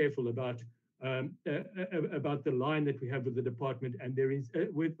 very careful about the line that we have with the department and there is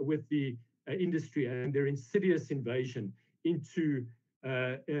with the industry and their insidious invasion into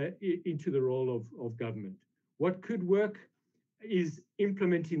the role of government. What could work is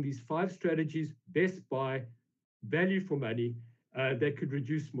implementing these 5 strategies best by value for money that could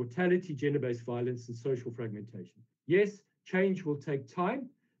reduce mortality, gender-based violence, and social fragmentation. Yes, change will take time,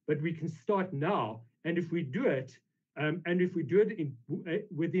 but we can start now. And if we do it,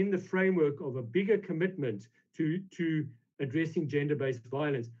 within the framework of a bigger commitment to addressing gender-based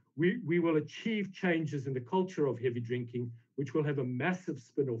violence, we will achieve changes in the culture of heavy drinking, which will have a massive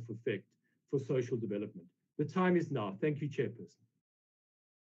spin-off effect for social development. The time is now. Thank you, Chairperson.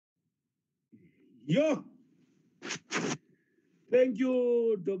 Yeah. Thank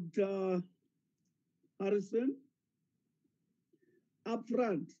you, Dr. Harrison. Up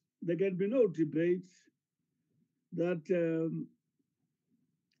front, there can be no debate that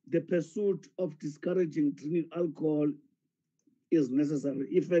the pursuit of discouraging drinking alcohol is necessary.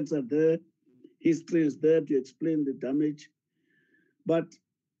 Effects are there, history is there to explain the damage, but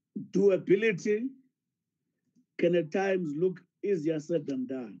doability can at times look easier said than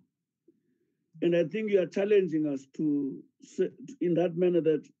done. And I think you are challenging us to, in that manner,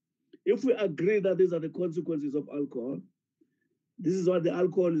 that if we agree that these are the consequences of alcohol, this is what the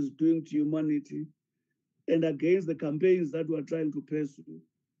alcohol is doing to humanity, and against the campaigns that we are trying to pursue,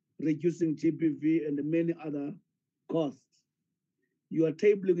 reducing GBV and many other costs, you are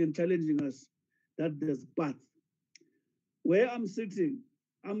tabling and challenging us that there's path. Where I'm sitting,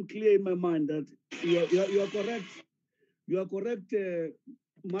 I'm clear in my mind that you are correct. You are correct,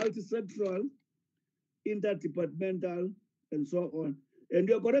 multi-sectoral, interdepartmental, and so on. And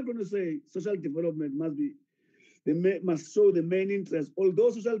you are correct when you say social development must show the main interest.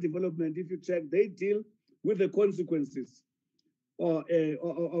 Although social development, if you check, they deal with the consequences of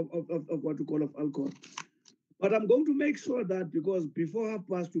what we call of alcohol. But I'm going to make sure that because before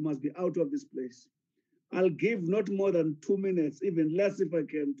past, we must be out of this place. I'll give not more than 2 minutes, even less if I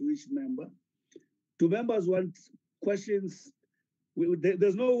can, to each member. 2 members want questions.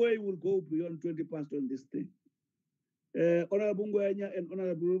 There's no way we'll go beyond 20 past on this thing. Honorable Ngwenya and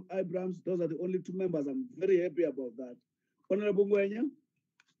Honorable Abrams, those are the only two members. I'm very happy about that. Honorable Ngwenya.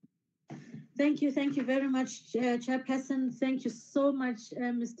 Thank you very much, Chairperson. Thank you so much,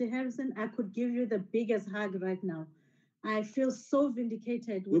 Mr. Harrison. I could give you the biggest hug right now. I feel so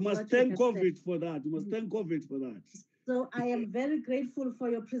vindicated. We must thank COVID for that. We must thank COVID for that. So I am very grateful for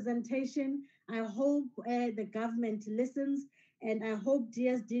your presentation. I hope the government listens, and I hope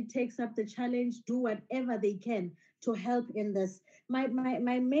DSD takes up the challenge, do whatever they can to help in this. My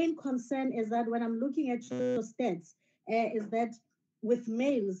main concern is that when I'm looking at your stats, is that with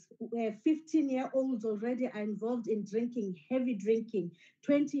males, 15-year-olds already are involved in drinking, heavy drinking,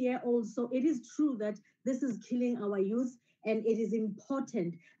 20-year-olds. So it is true that this is killing our youth. And it is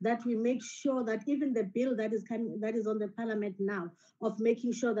important that we make sure that even the bill that is on the parliament now of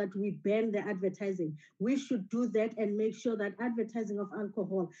making sure that we ban the advertising, we should do that and make sure that advertising of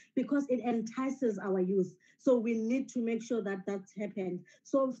alcohol, because it entices our youth. So we need to make sure that that's happened.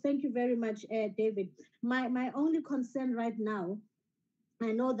 So thank you very much, David. My only concern right now,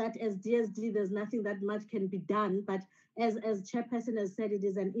 I know that as DSD, there's nothing that much can be done, but as Chairperson has said, it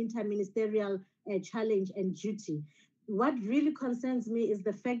is an interministerial challenge and duty. What really concerns me is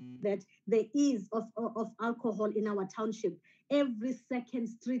the fact that there is of alcohol in our township. Every second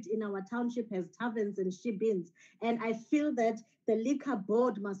street in our township has taverns and shebins. And I feel that the liquor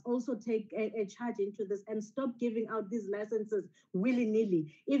board must also take a charge into this and stop giving out these licenses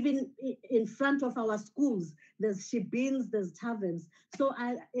willy-nilly. Even in front of our schools, there's shebins, there's taverns. So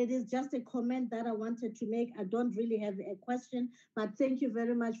it is just a comment that I wanted to make. I don't really have a question, but thank you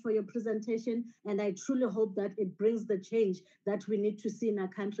very much for your presentation. And I truly hope that it brings the change that we need to see in our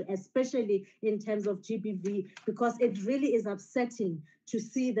country, especially in terms of GBV, because it really is upsetting to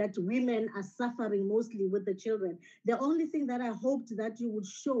see that women are suffering mostly with the children. The only thing that I hoped that you would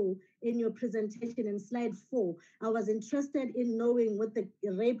show in your presentation in slide 4, I was interested in knowing with the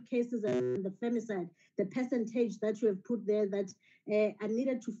rape cases and the femicide, the percentage that you have put there, that I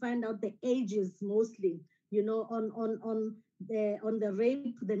needed to find out the ages mostly, you know, on the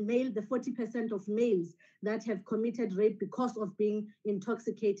rape, the 40% of males that have committed rape because of being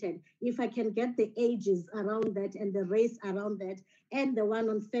intoxicated. If I can get the ages around that and the race around that, and the one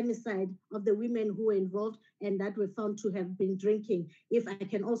on femicide of the women who were involved and that were found to have been drinking, if I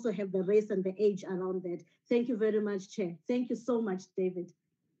can also have the race and the age around that. Thank you very much, Chair. Thank you so much, David.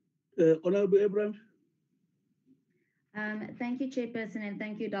 Honorable Abraham. Thank you, Chairperson, and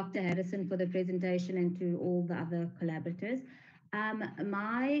thank you, Dr. Harrison, for the presentation, and to all the other collaborators.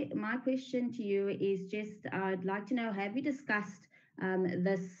 My question to you is just, I'd like to know, have you discussed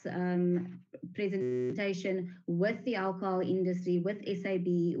this presentation with the alcohol industry, with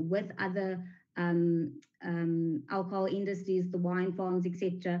SAB, with other alcohol industries, the wine farms,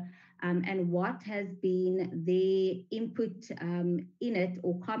 etc., and what has been their input in it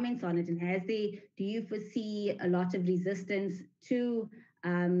or comments on it, and do you foresee a lot of resistance to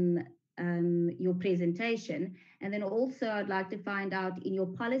your presentation? And then also I'd like to find out, in your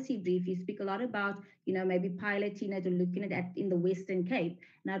policy brief, you speak a lot about, you know, maybe piloting it or looking at it in the Western Cape.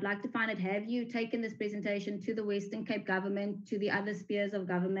 And I'd like to find out, have you taken this presentation to the Western Cape government, to the other spheres of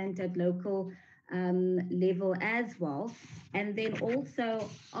government at local level as well? And then also,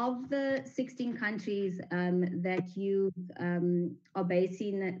 of the 16 countries that you are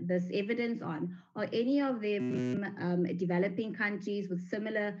basing this evidence on, are any of them developing countries with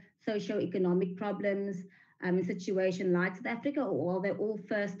similar socio-economic problems, a situation like South Africa, or are they all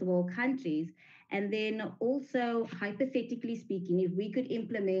first world countries? And then also, hypothetically speaking, if we could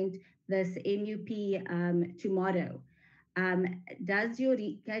implement this MUP tomorrow, can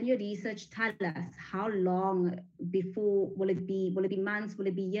your research tell us how long before, will it be months, will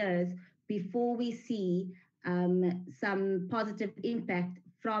it be years before we see some positive impact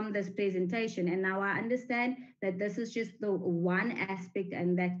from this presentation? And now I understand that this is just the one aspect,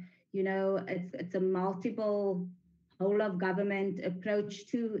 and that, you know, it's a multiple whole of government approach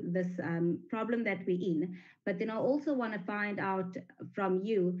to this problem that we're in. But then I also want to find out from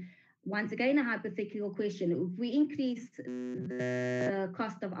you, once again, a hypothetical question: if we increase the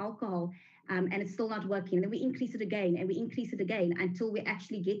cost of alcohol and it's still not working, then we increase it again and we increase it again until we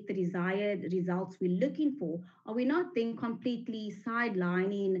actually get the desired results we're looking for, are we not then completely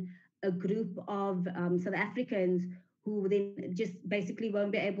sidelining a group of South Africans who then just basically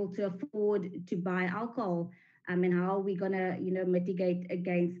won't be able to afford to buy alcohol? And how are we going to, you know, mitigate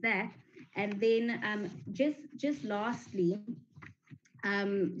against that? And then just lastly,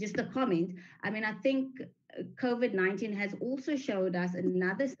 just a comment. I mean, I think COVID-19 has also showed us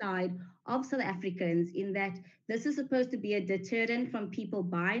another side of South Africans, in that this is supposed to be a deterrent from people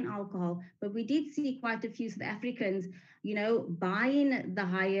buying alcohol, but we did see quite a few South Africans, you know, buying the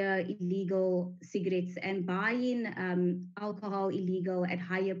higher illegal cigarettes and buying alcohol illegal at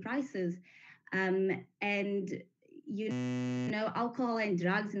higher prices. And you know, alcohol and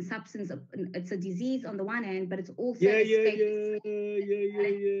drugs and substance, it's a disease on the one hand, but it's also Yeah.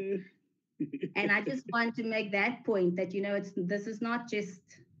 And I just want to make that point that, you know, this is not just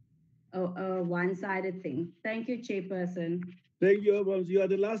a one-sided thing. Thank you, Chairperson. Thank you, Abrams. You are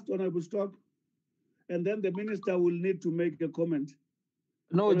the last Honorable Stock. And then the Minister will need to make a comment.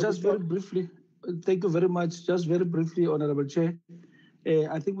 No, Honorable just very Stock. briefly. Thank you very much. Just very briefly, Honorable Chair.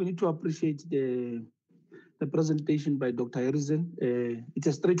 I think we need to appreciate the presentation by Dr. Harrison. It's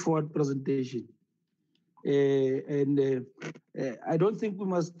a straightforward presentation. I don't think we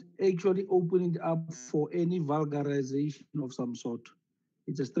must actually open it up for any vulgarization of some sort.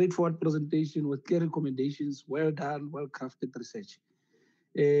 It's a straightforward presentation with clear recommendations, well done, well-crafted research.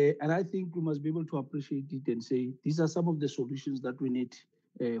 And I think we must be able to appreciate it and say, these are some of the solutions that we need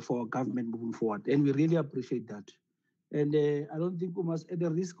for our government moving forward. And we really appreciate that. And I don't think we must, at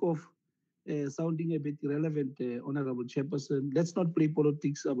the risk of sounding a bit irrelevant, Honorable Chairperson, let's not play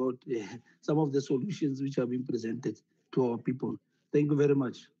politics about some of the solutions which have been presented to our people. Thank you very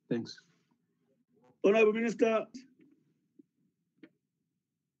much. Thanks. Honorable Minister.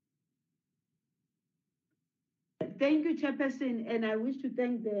 Thank you, Chairperson, and I wish to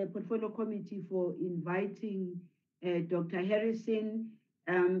thank the Portfolio Committee for inviting Dr. Harrison,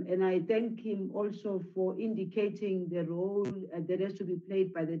 and I thank him also for indicating the role that has to be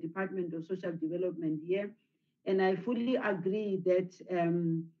played by the Department of Social Development here. And I fully agree that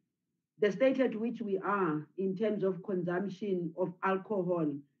the state at which we are in terms of consumption of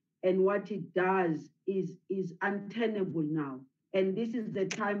alcohol and what it does is untenable now. And this is the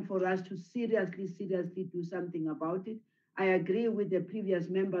time for us to seriously do something about it. I agree with the previous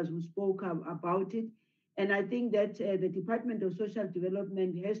members who spoke about it. And I think that the Department of Social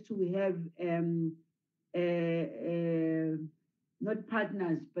Development has to have not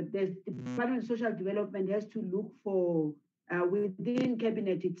partners, but the Department of Social Development has to look for within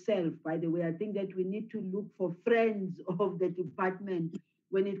cabinet itself, by the way. I think that we need to look for friends of the department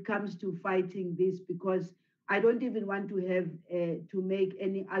when it comes to fighting this, because I don't even want to have to make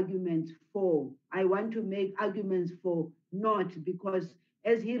any arguments for. I want to make arguments for not, because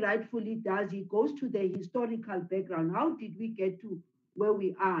as he rightfully does, he goes to the historical background. How did we get to where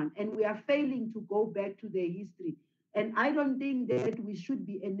we are? And we are failing to go back to the history. And I don't think that we should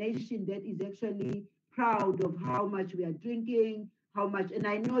be a nation that is actually proud of how much we are drinking, how much, and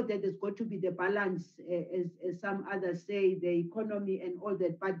I know that there's got to be the balance, as some others say, the economy and all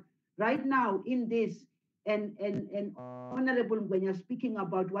that. But right now in this, and Honorable, when you're speaking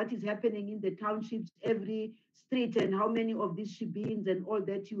about what is happening in the townships, every street, and how many of these shebeens and all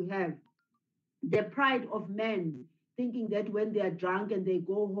that you have, the pride of men, thinking that when they are drunk and they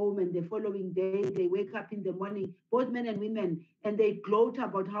go home and the following day they wake up in the morning, both men and women, and they gloat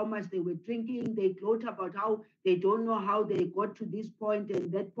about how much they were drinking, they gloat about how they don't know how they got to this point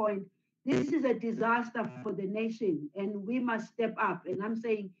and that point. This is a disaster for the nation, and we must step up. And I'm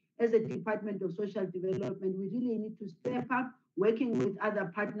saying, as a Department of Social Development, we really need to step up, working with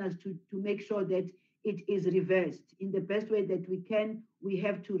other partners to make sure that it is reversed in the best way that we can. We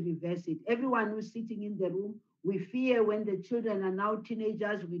have to reverse it. Everyone who's sitting in the room, we fear when the children are now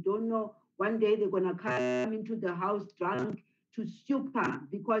teenagers, we don't know, one day they're gonna come into the house drunk to stupor,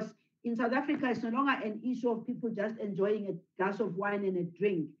 because in South Africa, it's no longer an issue of people just enjoying a glass of wine and a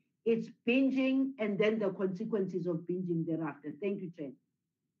drink. It's binging and then the consequences of binging thereafter. Thank you, Chair.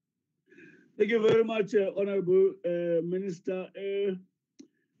 Thank you very much, Honorable Minister.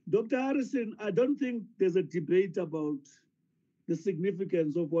 Dr. Harrison, I don't think there's a debate about the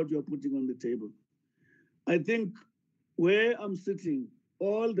significance of what you're putting on the table. I think where I'm sitting,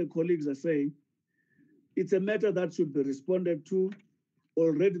 all the colleagues are saying it's a matter that should be responded to.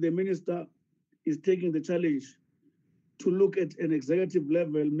 Already the minister is taking the challenge to look at an executive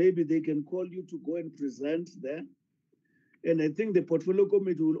level. Maybe they can call you to go and present there. And I think the Portfolio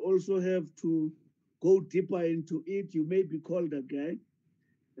Committee will also have to go deeper into it. You may be called a guy.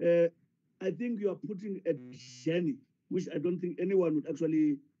 I think you are putting a journey, which I don't think anyone would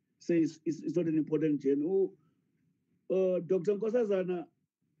actually say is not an important journey. Dr. Nkosazana,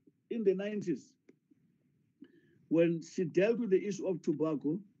 in the 90s, when she dealt with the issue of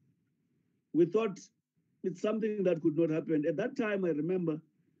tobacco, we thought it's something that could not happen. At that time, I remember,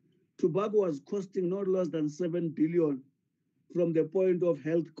 tobacco was costing not less than 7 billion from the point of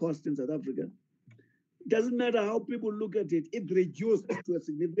health cost in South Africa. doesn't matter how people look at it, it reduced to a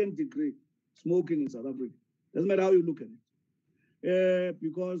significant degree smoking in South Africa. Doesn't matter how you look at it.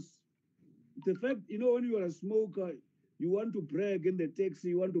 Because the fact, you know, when you are a smoker, you want to brag in the taxi,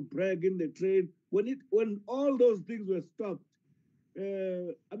 you want to brag in the train. When all those things were stopped,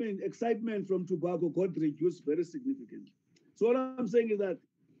 I mean, excitement from tobacco got reduced very significantly. So what I'm saying is that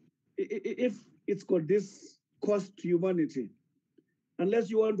if it's got this cost to humanity, unless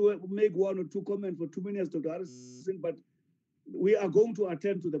you want to make one or two comments for 2 minutes, Dr. Harrison, but we are going to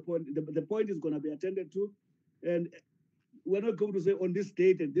attend to the point. The point is going to be attended to, and we're not going to say on this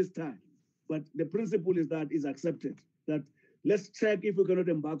date at this time, but the principle is that is accepted, that let's check if we cannot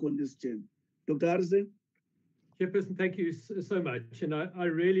embark on this chain. Dr. Harrison? Chairperson, thank you so much. And I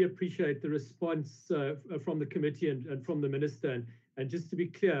really appreciate the response from the committee and from the minister. And just to be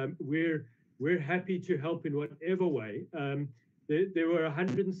clear, we're happy to help in whatever way. There were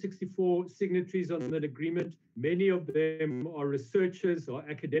 164 signatories on that agreement. Many of them are researchers or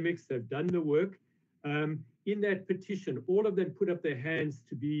academics that have done the work. In that petition, all of them put up their hands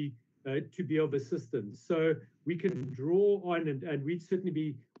to be of assistance. So we can draw on, and we'd certainly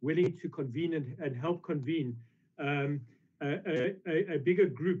be willing to convene and help convene a bigger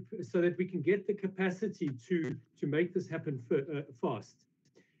group so that we can get the capacity to make this happen fast.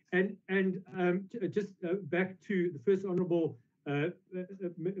 And just back to the first honourable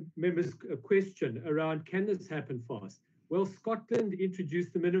member's question around, can this happen fast? Well, Scotland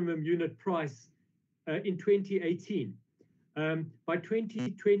introduced the minimum unit price in 2018. By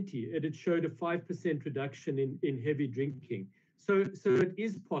 2020, it had showed a 5% reduction in heavy drinking. So it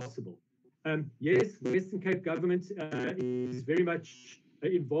is possible. Yes, Western Cape government is very much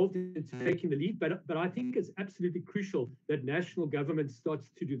involved in taking the lead, but I think it's absolutely crucial that national government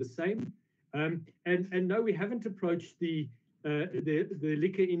starts to do the same. And no, we haven't approached the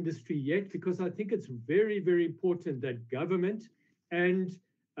liquor industry yet, because I think it's very, very important that government and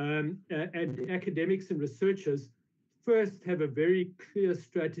academics and researchers first have a very clear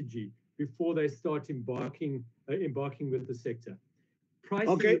strategy before they start embarking with the sector.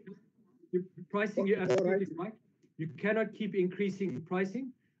 Pricing, you're absolutely right. You cannot keep increasing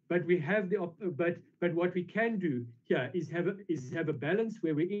pricing, but we have but what we can do here is have a balance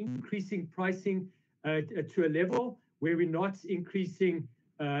where we're increasing pricing to a level where we're not increasing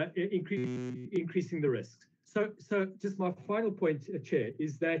the risks. So just my final point, Chair,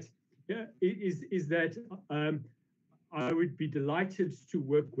 is that I would be delighted to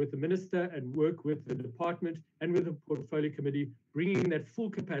work with the minister and work with the department and with the portfolio committee, bringing that full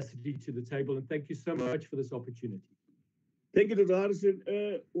capacity to the table. And thank you so much for this opportunity. Thank you, Dr. Harrison.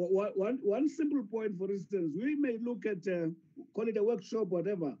 One simple point, for instance, we may look at, call it a workshop,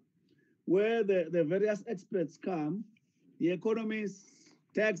 whatever, where the various experts come, the economists,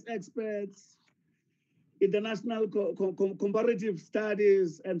 tax experts, international comparative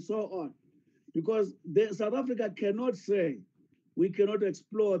studies, and so on. Because South Africa cannot say we cannot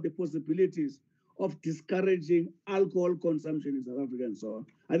explore the possibilities of discouraging alcohol consumption in South Africa and so on.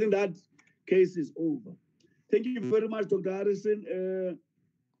 I think that case is over. Thank you very much, Dr. Harrison.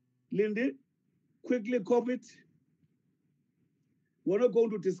 Lindy, quickly, COVID. We're not going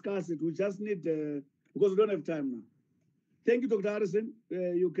to discuss it. We just need, because we don't have time now. Thank you, Dr. Harrison.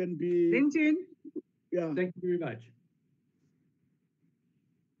 You can be... Linton? Yeah. Thank you very much.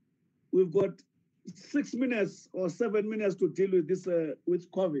 We've got 6 minutes or 7 minutes to deal with this, with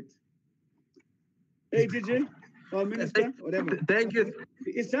COVID. ATJ or Minister, whatever. Thank you.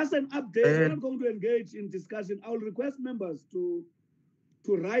 It's just an update. We're not going to engage in discussion. I will request members to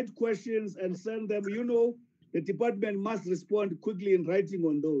write questions and send them. You know, the department must respond quickly in writing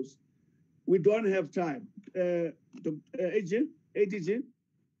on those. We don't have time. ATJ?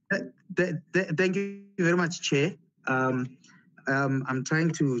 Thank you very much, Chair. I'm trying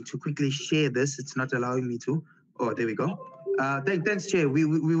to quickly share this. It's not allowing me to. Oh, there we go. Thanks, Chair. We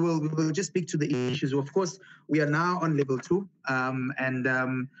will just speak to the issues. Of course, we are now on level 2,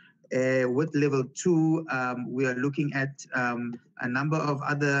 and with level 2, we are looking at a number of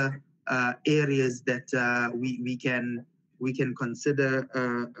other areas that we can consider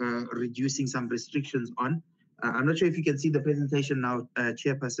reducing some restrictions on. I'm not sure if you can see the presentation now,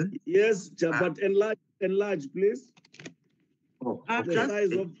 Chairperson. Yes, but enlarge, please. Oh, the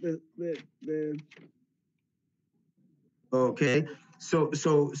size of the Okay, so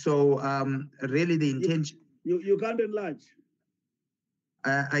really the intention. You can't enlarge.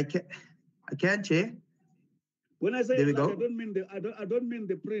 I can, Chair. When I say there enlarge, I don't mean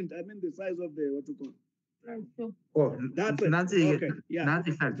the print. I mean the size of the what you call. Oh, that's Nancy. Okay, yeah.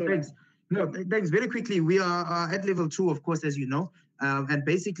 Nancy, thanks. No, thanks. Very quickly, we are at level 2, of course, as you know, and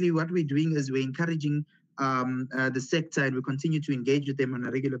basically what we're doing is we're encouraging the sector, and we continue to engage with them on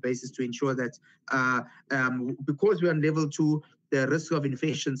a regular basis to ensure that because we're on level 2, the risk of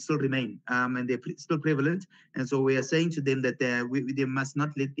infection still remain and they're still prevalent. And so we are saying to them that they must not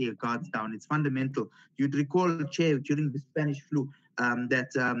let their guards down. It's fundamental. You'd recall, Chair, during the Spanish flu,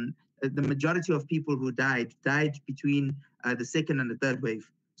 that the majority of people who died between the second and the third wave.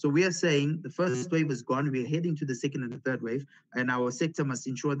 So we are saying the first wave is gone. We're heading to the second and the third wave, and our sector must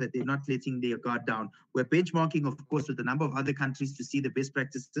ensure that they're not letting their guard down. We're benchmarking, of course, with a number of other countries to see the best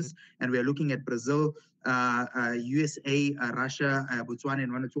practices, and we're looking at Brazil, USA, Russia, Botswana,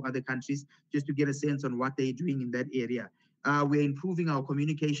 and 1 or 2 other countries just to get a sense on what they're doing in that area. We're improving our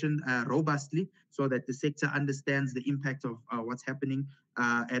communication robustly so that the sector understands the impact of what's happening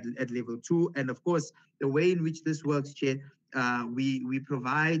at level 2. And of course, the way in which this works, Chair, we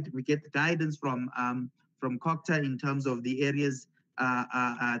get guidance from COCTA in terms of the areas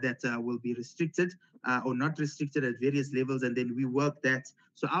that will be restricted or not restricted at various levels, and then we work that.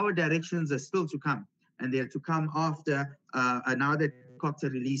 So our directions are still to come, and they're to come after now that COCTA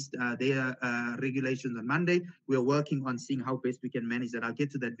released their regulations on Monday. We're working on seeing how best we can manage that. I'll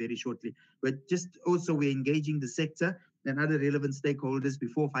get to that very shortly. But just also we're engaging the sector and other relevant stakeholders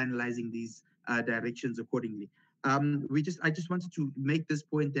before finalizing these directions accordingly. I just wanted to make this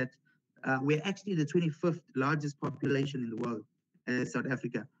point that we're actually the 25th largest population in the world, South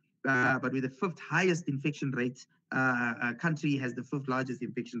Africa, but with the 5th highest infection rate. Country has the 5th largest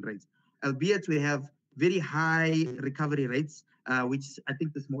infection rate, albeit we have very high recovery rates, which I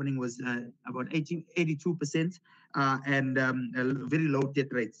think this morning was about 82%, and very low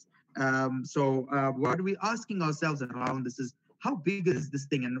death rates. So what we're asking ourselves around this is, how big is this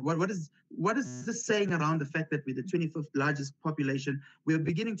thing, and what is this saying around the fact that we're the 25th largest population? We're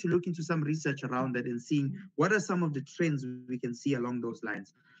beginning to look into some research around that and seeing what are some of the trends we can see along those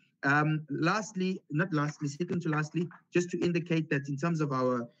lines. Lastly, just to indicate that in terms of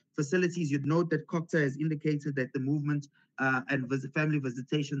our facilities, you'd note that COCTA has indicated that the movement and family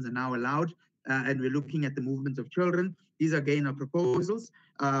visitations are now allowed, and we're looking at the movement of children. These again are proposals.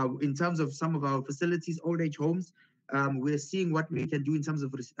 In terms of some of our facilities, old age homes, we're seeing what we can do in terms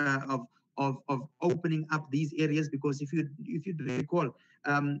of opening up these areas, because if you recall,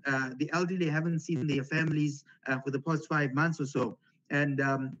 the elderly haven't seen their families for the past 5 months or so. And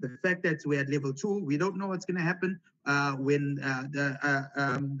the fact that we're at level 2, we don't know what's going to happen when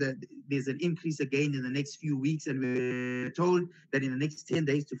there's an increase again in the next few weeks. And we're told that in the next 10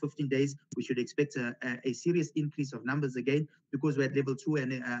 days to 15 days, we should expect a serious increase of numbers again, because we're at level 2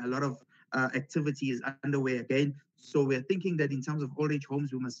 and a lot of activity is underway again. So we're thinking that in terms of old age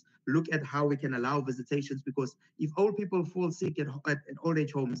homes, we must look at how we can allow visitations, because if old people fall sick at old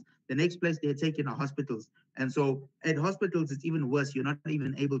age homes, the next place they're taken are hospitals. And so at hospitals, it's even worse. You're not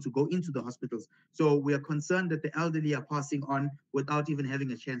even able to go into the hospitals. So we are concerned that the elderly are passing on without even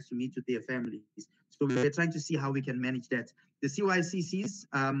having a chance to meet with their families. So we're trying to see how we can manage that. The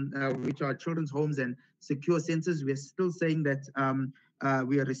CYCCs, which are children's homes and secure centers, we're still saying that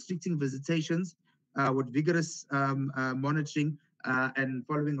we are restricting visitations with vigorous monitoring and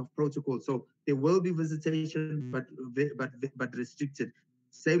following of protocol. So there will be visitation, but restricted.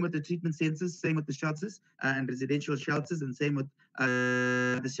 Same with the treatment centers, same with the shelters and residential shelters, and same with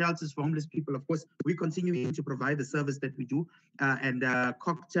the shelters for homeless people. Of course, we continue to provide the service that we do, and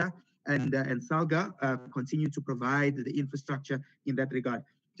COCTA and SALGA continue to provide the infrastructure in that regard.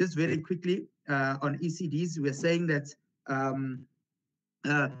 Just very quickly on ECDs, we're saying that,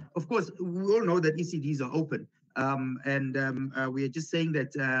 of course, we all know that ECDs are open. We are just saying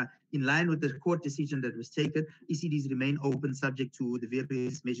that in line with the court decision that was taken, ECDs remain open subject to the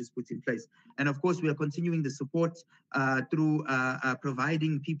various measures put in place. And of course, we are continuing the support through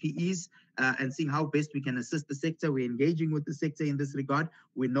providing PPEs and seeing how best we can assist the sector. We're engaging with the sector in this regard.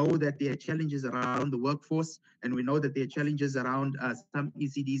 We know that there are challenges around the workforce, and we know that there are challenges around some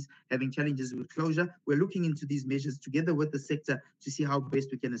ECDs having challenges with closure. We're looking into these measures together with the sector to see how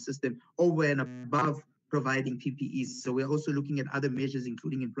best we can assist them over and above providing PPEs. So we're also looking at other measures,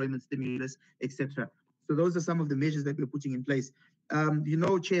 including employment stimulus, etc. So those are some of the measures that we're putting in place. You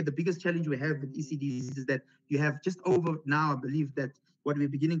know, Chair, the biggest challenge we have with ECDs is that you have just over now, I believe that what we're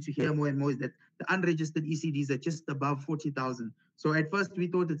beginning to hear more and more is that the unregistered ECDs are just above 40,000. So at first we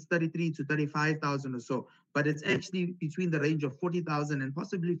thought it's 33 to 35,000 or so, but it's actually between the range of 40,000 and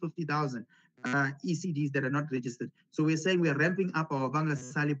possibly 50,000 ECDs that are not registered. So we're saying we're ramping up our Banga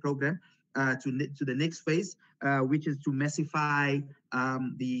Sali program to the next phase, which is to massify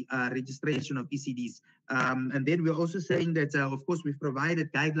the registration of ECDs. And then we're also saying that, of course, we've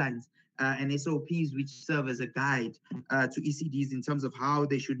provided guidelines and SOPs which serve as a guide to ECDs in terms of how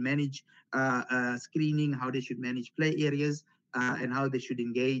they should manage screening, how they should manage play areas, and how they should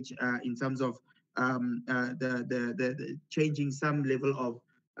engage in terms of the changing some level of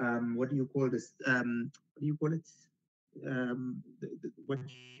what do you call this? What do you call it? What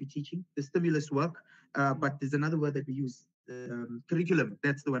you're teaching? The stimulus work, but there's another word that we use. Curriculum.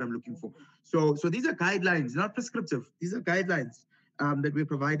 That's the word I'm looking for. So these are guidelines, not prescriptive. These are guidelines that we're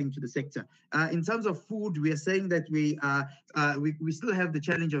providing to the sector. In terms of food, we are saying that we still have the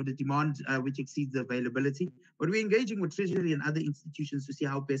challenge of the demand, which exceeds the availability, but we're engaging with Treasury and other institutions to see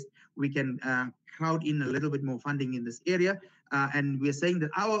how best we can crowd in a little bit more funding in this area. And we're saying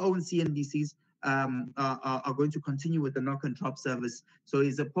that our own CNDCs are going to continue with the knock and drop service. So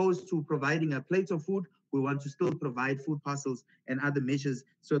as opposed to providing a plate of food, we want to still provide food parcels and other measures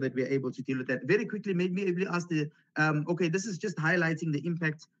so that we're able to deal with that. Very quickly, maybe able to ask the, okay, this is just highlighting the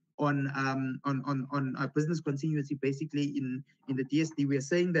impact on business continuity, basically in the DSD. We are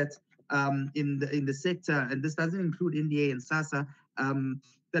saying that in the sector, and this doesn't include NDA and SASSA,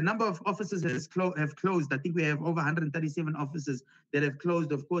 the number of offices have closed. I think we have over 137 offices that have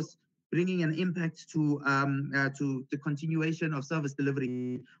closed, of course, bringing an impact to the continuation of service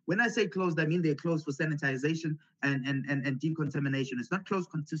delivery. When I say closed, I mean they're closed for sanitization and decontamination. It's not closed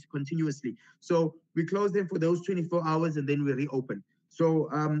continuously. So we close them for those 24 hours and then we reopen. So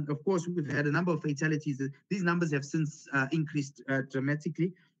of course, we've had a number of fatalities. These numbers have since increased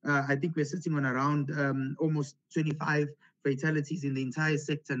dramatically. I think we're sitting on around almost 25 fatalities in the entire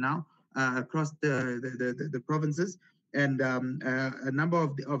sector now across the provinces. And a number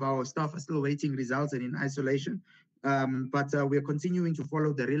of our staff are still waiting results and in isolation. But we are continuing to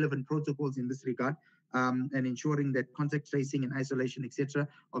follow the relevant protocols in this regard and ensuring that contact tracing and isolation, etc.,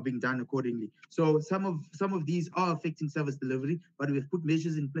 are being done accordingly. So some of these are affecting service delivery, but we've put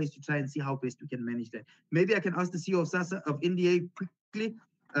measures in place to try and see how best we can manage that. Maybe I can ask the CEO of SASSA of NDA quickly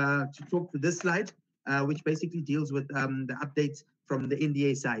to talk to this slide, which basically deals with the updates from the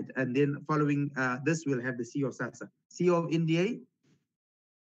NDA side. And then following this, we'll have the CEO of SASSA. CEO of NDA.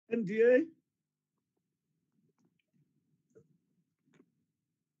 NDA.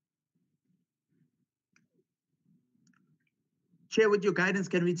 Chair, with your guidance,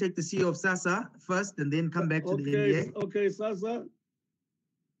 can we take the CEO of SASSA first and then come back to the NDA? Okay, SASSA.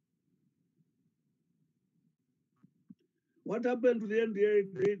 What happened to the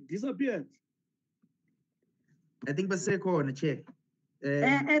NDA? They disappeared. I think Baseko on the chair.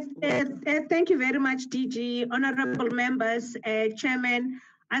 Thank you very much, DG. Honorable members, Chairman.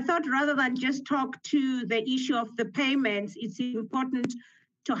 I thought rather than just talk to the issue of the payments, it's important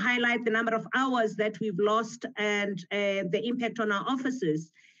to highlight the number of hours that we've lost and the impact on our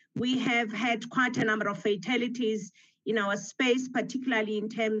offices. We have had quite a number of fatalities in our space, particularly in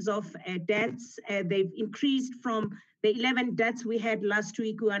terms of deaths. They've increased from the 11 deaths we had last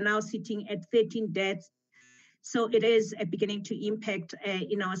week. We are now sitting at 13 deaths. So it is beginning to impact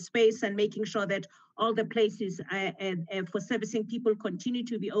in our space and making sure that all the places for servicing people continue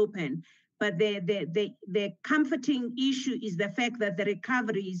to be open. But the comforting issue is the fact that the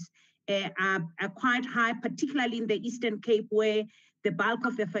recoveries are quite high, particularly in the Eastern Cape, where the bulk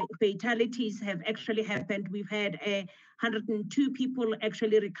of the fatalities have actually happened. We've had 102 people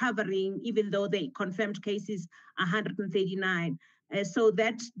actually recovering, even though the confirmed cases are 139. So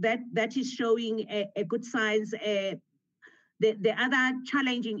that is showing a good signs. The other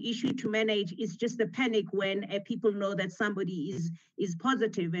challenging issue to manage is just the panic when people know that somebody is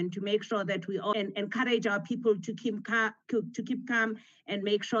positive, and to make sure that we all encourage our people to keep calm and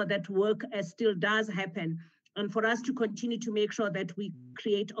make sure that work still does happen. And for us to continue to make sure that we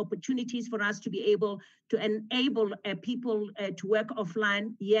create opportunities for us to be able to enable people to work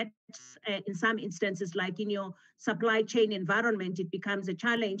offline, yet in some instances, like in your supply chain environment, it becomes a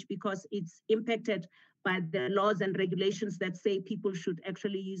challenge because it's impacted by the laws and regulations that say people should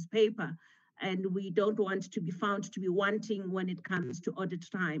actually use paper. And we don't want to be found to be wanting when it comes to audit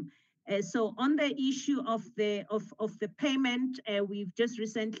time. So on the issue of the payment, we've just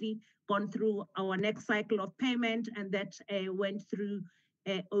recently gone through our next cycle of payment, and that went through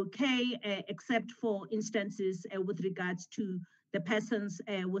okay, except for instances with regards to the persons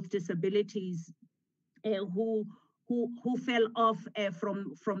with disabilities who fell off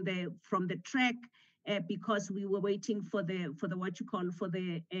from the track because we were waiting for the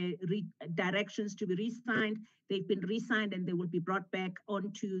directions to be re-signed. They've been re-signed and they will be brought back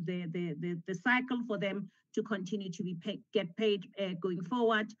onto the cycle for them to continue to get paid going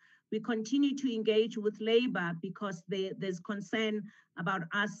forward. We continue to engage with labor because there's concern about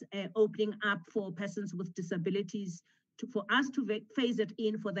us opening up for persons with disabilities for us to phase it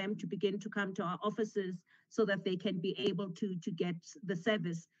in for them to begin to come to our offices so that they can be able to get the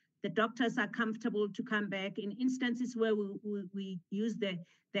service. The doctors are comfortable to come back. In instances where we use the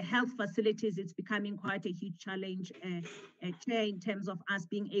health facilities, it's becoming quite a huge challenge in terms of us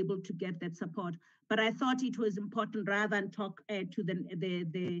being able to get that support. But I thought it was important, rather than talk to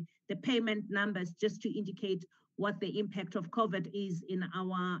the payment numbers, just to indicate what the impact of COVID is in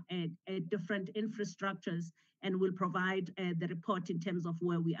our different infrastructures, and we'll provide the report in terms of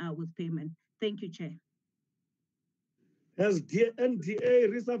where we are with payment. Thank you, Chair. Has NDA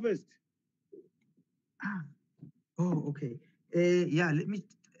resurfaced? Oh, okay. Yeah, let me,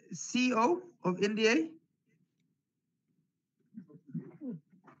 CEO of NDA.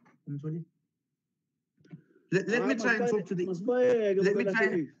 I'm sorry. Let me try and talk to the. Let me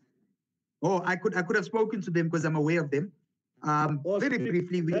try. Oh, I could have spoken to them because I'm aware of them. Very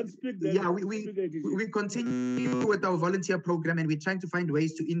briefly, we continue with our volunteer program, and we're trying to find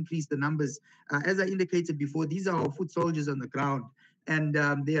ways to increase the numbers. As I indicated before, these are our foot soldiers on the ground, and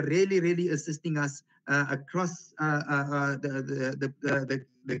they're really assisting us across the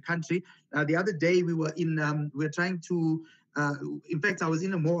country. The other day we were trying to. In fact, I was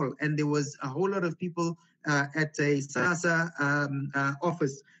in a mall, and there was a whole lot of people at a SASSA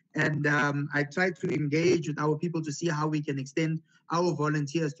office. And I tried to engage with our people to see how we can extend our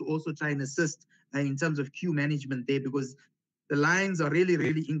volunteers to also try and assist in terms of queue management there, because the lines are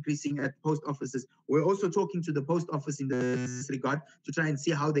really increasing at post offices. We're also talking to the post office in this regard to try and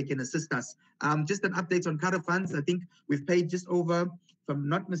see how they can assist us. Just an update on CARA funds. I think we've paid just over, if I'm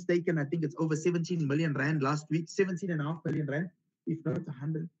not mistaken, I think it's over 17 million rand last week, 17.5 million rand, if not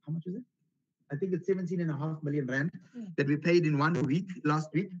 100, how much is it? I think it's 17.5 million rand that we paid in 1 week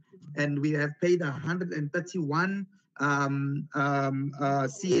last week, and we have paid 131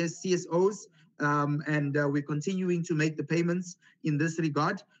 CSOs, and we're continuing to make the payments in this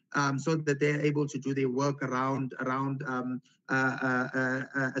regard, so that they're able to do their work around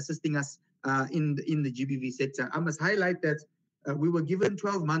assisting us in the GBV sector. I must highlight that we were given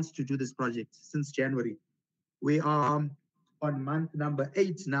 12 months to do this project since January. We are on month number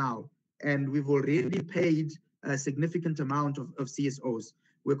 8 now, and we've already paid a significant amount of CSOs.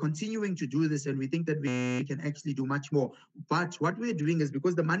 We're continuing to do this, and we think that we can actually do much more. But what we're doing is,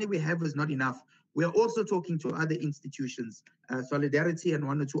 because the money we have is not enough, we're also talking to other institutions, Solidarity and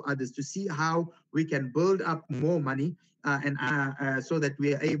 1 or 2 others, to see how we can build up more money so that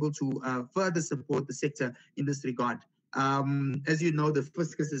we are able to further support the sector in this regard. As you know, the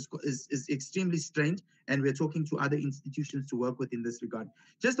fiscus is extremely strained, and we're talking to other institutions to work with in this regard.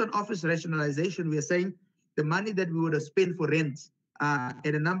 Just on office rationalization, we are saying the money that we would have spent for rent at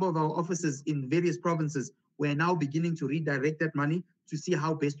a number of our offices in various provinces, we're now beginning to redirect that money to see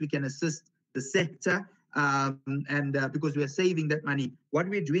how best we can assist the sector, because we are saving that money. What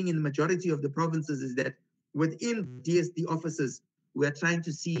we're doing in the majority of the provinces is that within DSD offices, we're trying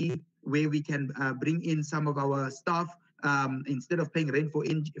to see where we can bring in some of our staff. Instead of paying rent for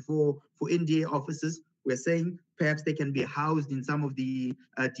NDA offices, we're saying perhaps they can be housed in some of the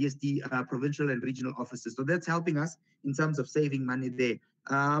DSD provincial and regional offices. So that's helping us in terms of saving money there.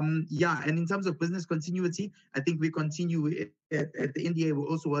 Yeah, and in terms of business continuity, I think we continue at the NDA. We're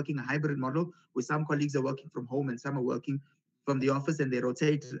also working a hybrid model where some colleagues are working from home and some are working from the office, and they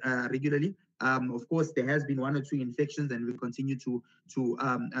rotate regularly. Of course, there has been 1 or 2 infections, and we continue to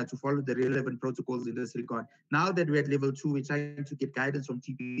follow the relevant protocols in this regard. Now that we're at level 2, we're trying to get guidance from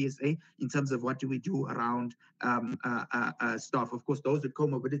TPSA in terms of what do we do around staff. Of course, those with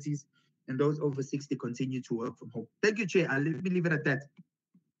comorbidities and those over 60 continue to work from home. Thank you, Chair. Let me leave it at that.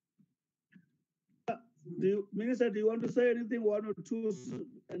 Minister, do you want to say anything, 1 or 2,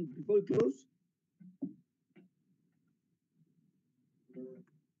 and before we close?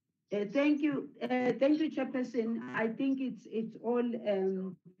 Thank you, Chairperson. I think it's all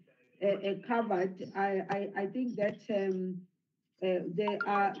covered. I think that there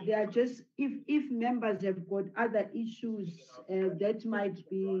are just, if members have got other issues that might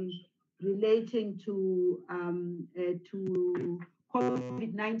be relating to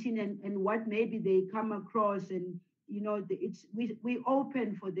COVID-19 and what maybe they come across, and we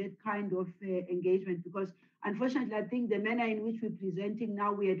open for that kind of engagement, because unfortunately, I think the manner in which we're presenting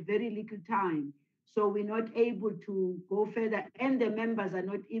now, we had very little time. So we're not able to go further, and the members are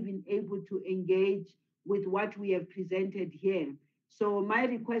not even able to engage with what we have presented here. So my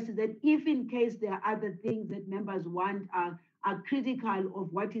request is that if in case there are other things that members want are critical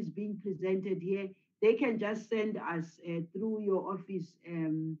of what is being presented here, they can just send us through your office,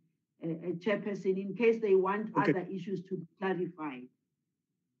 Chairperson, in case they want other issues to be clarified.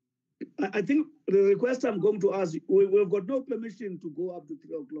 I think the request I'm going to ask, we've got no permission to go up to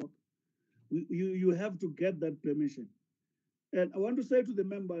 3 o'clock. You have to get that permission. And I want to say to the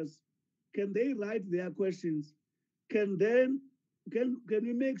members, can they write their questions? Can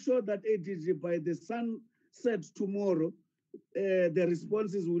we make sure that ADG by the sunset tomorrow, the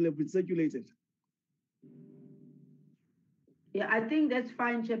responses will have been circulated? Yeah, I think that's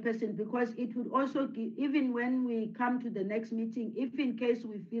fine, Chairperson, because it would also give, even when we come to the next meeting, if in case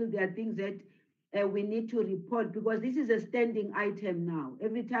we feel there are things that we need to report, because this is a standing item now.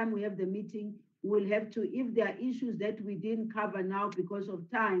 Every time we have the meeting, we'll have to, if there are issues that we didn't cover now because of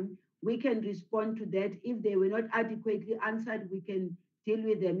time, we can respond to that. If they were not adequately answered, we can deal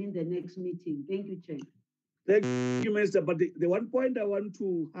with them in the next meeting. Thank you, Chair. Thank you, Minister. But the one point I want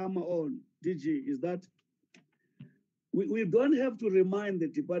to hammer on, DG, is that we don't have to remind the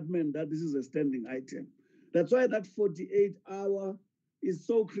department that this is a standing item. That's why that 48-hour is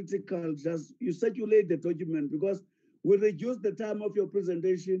so critical. Just you circulate the document, because we reduce the time of your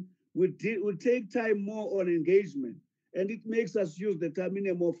presentation. We take time more on engagement, and it makes us use the time in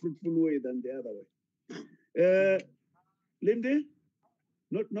a more fruitful way than the other way. Lindy,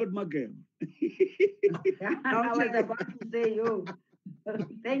 not Magam. I was about to say, yo.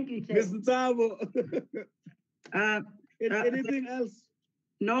 Thank you, Chair. Ms. Ntabo. Anything else?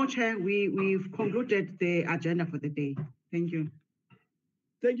 No, Chair, we've concluded the agenda for the day. Thank you.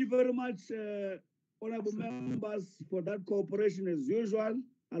 Thank you very much, honorable members, for that cooperation as usual.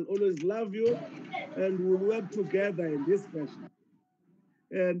 I'll always love you, and we'll work together in this fashion.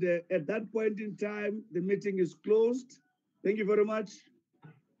 And at that point in time, the meeting is closed. Thank you very much.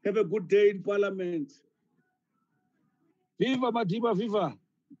 Have a good day in Parliament. Viva Madiba, viva.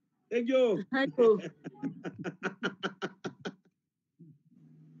 Thank you. Thank you.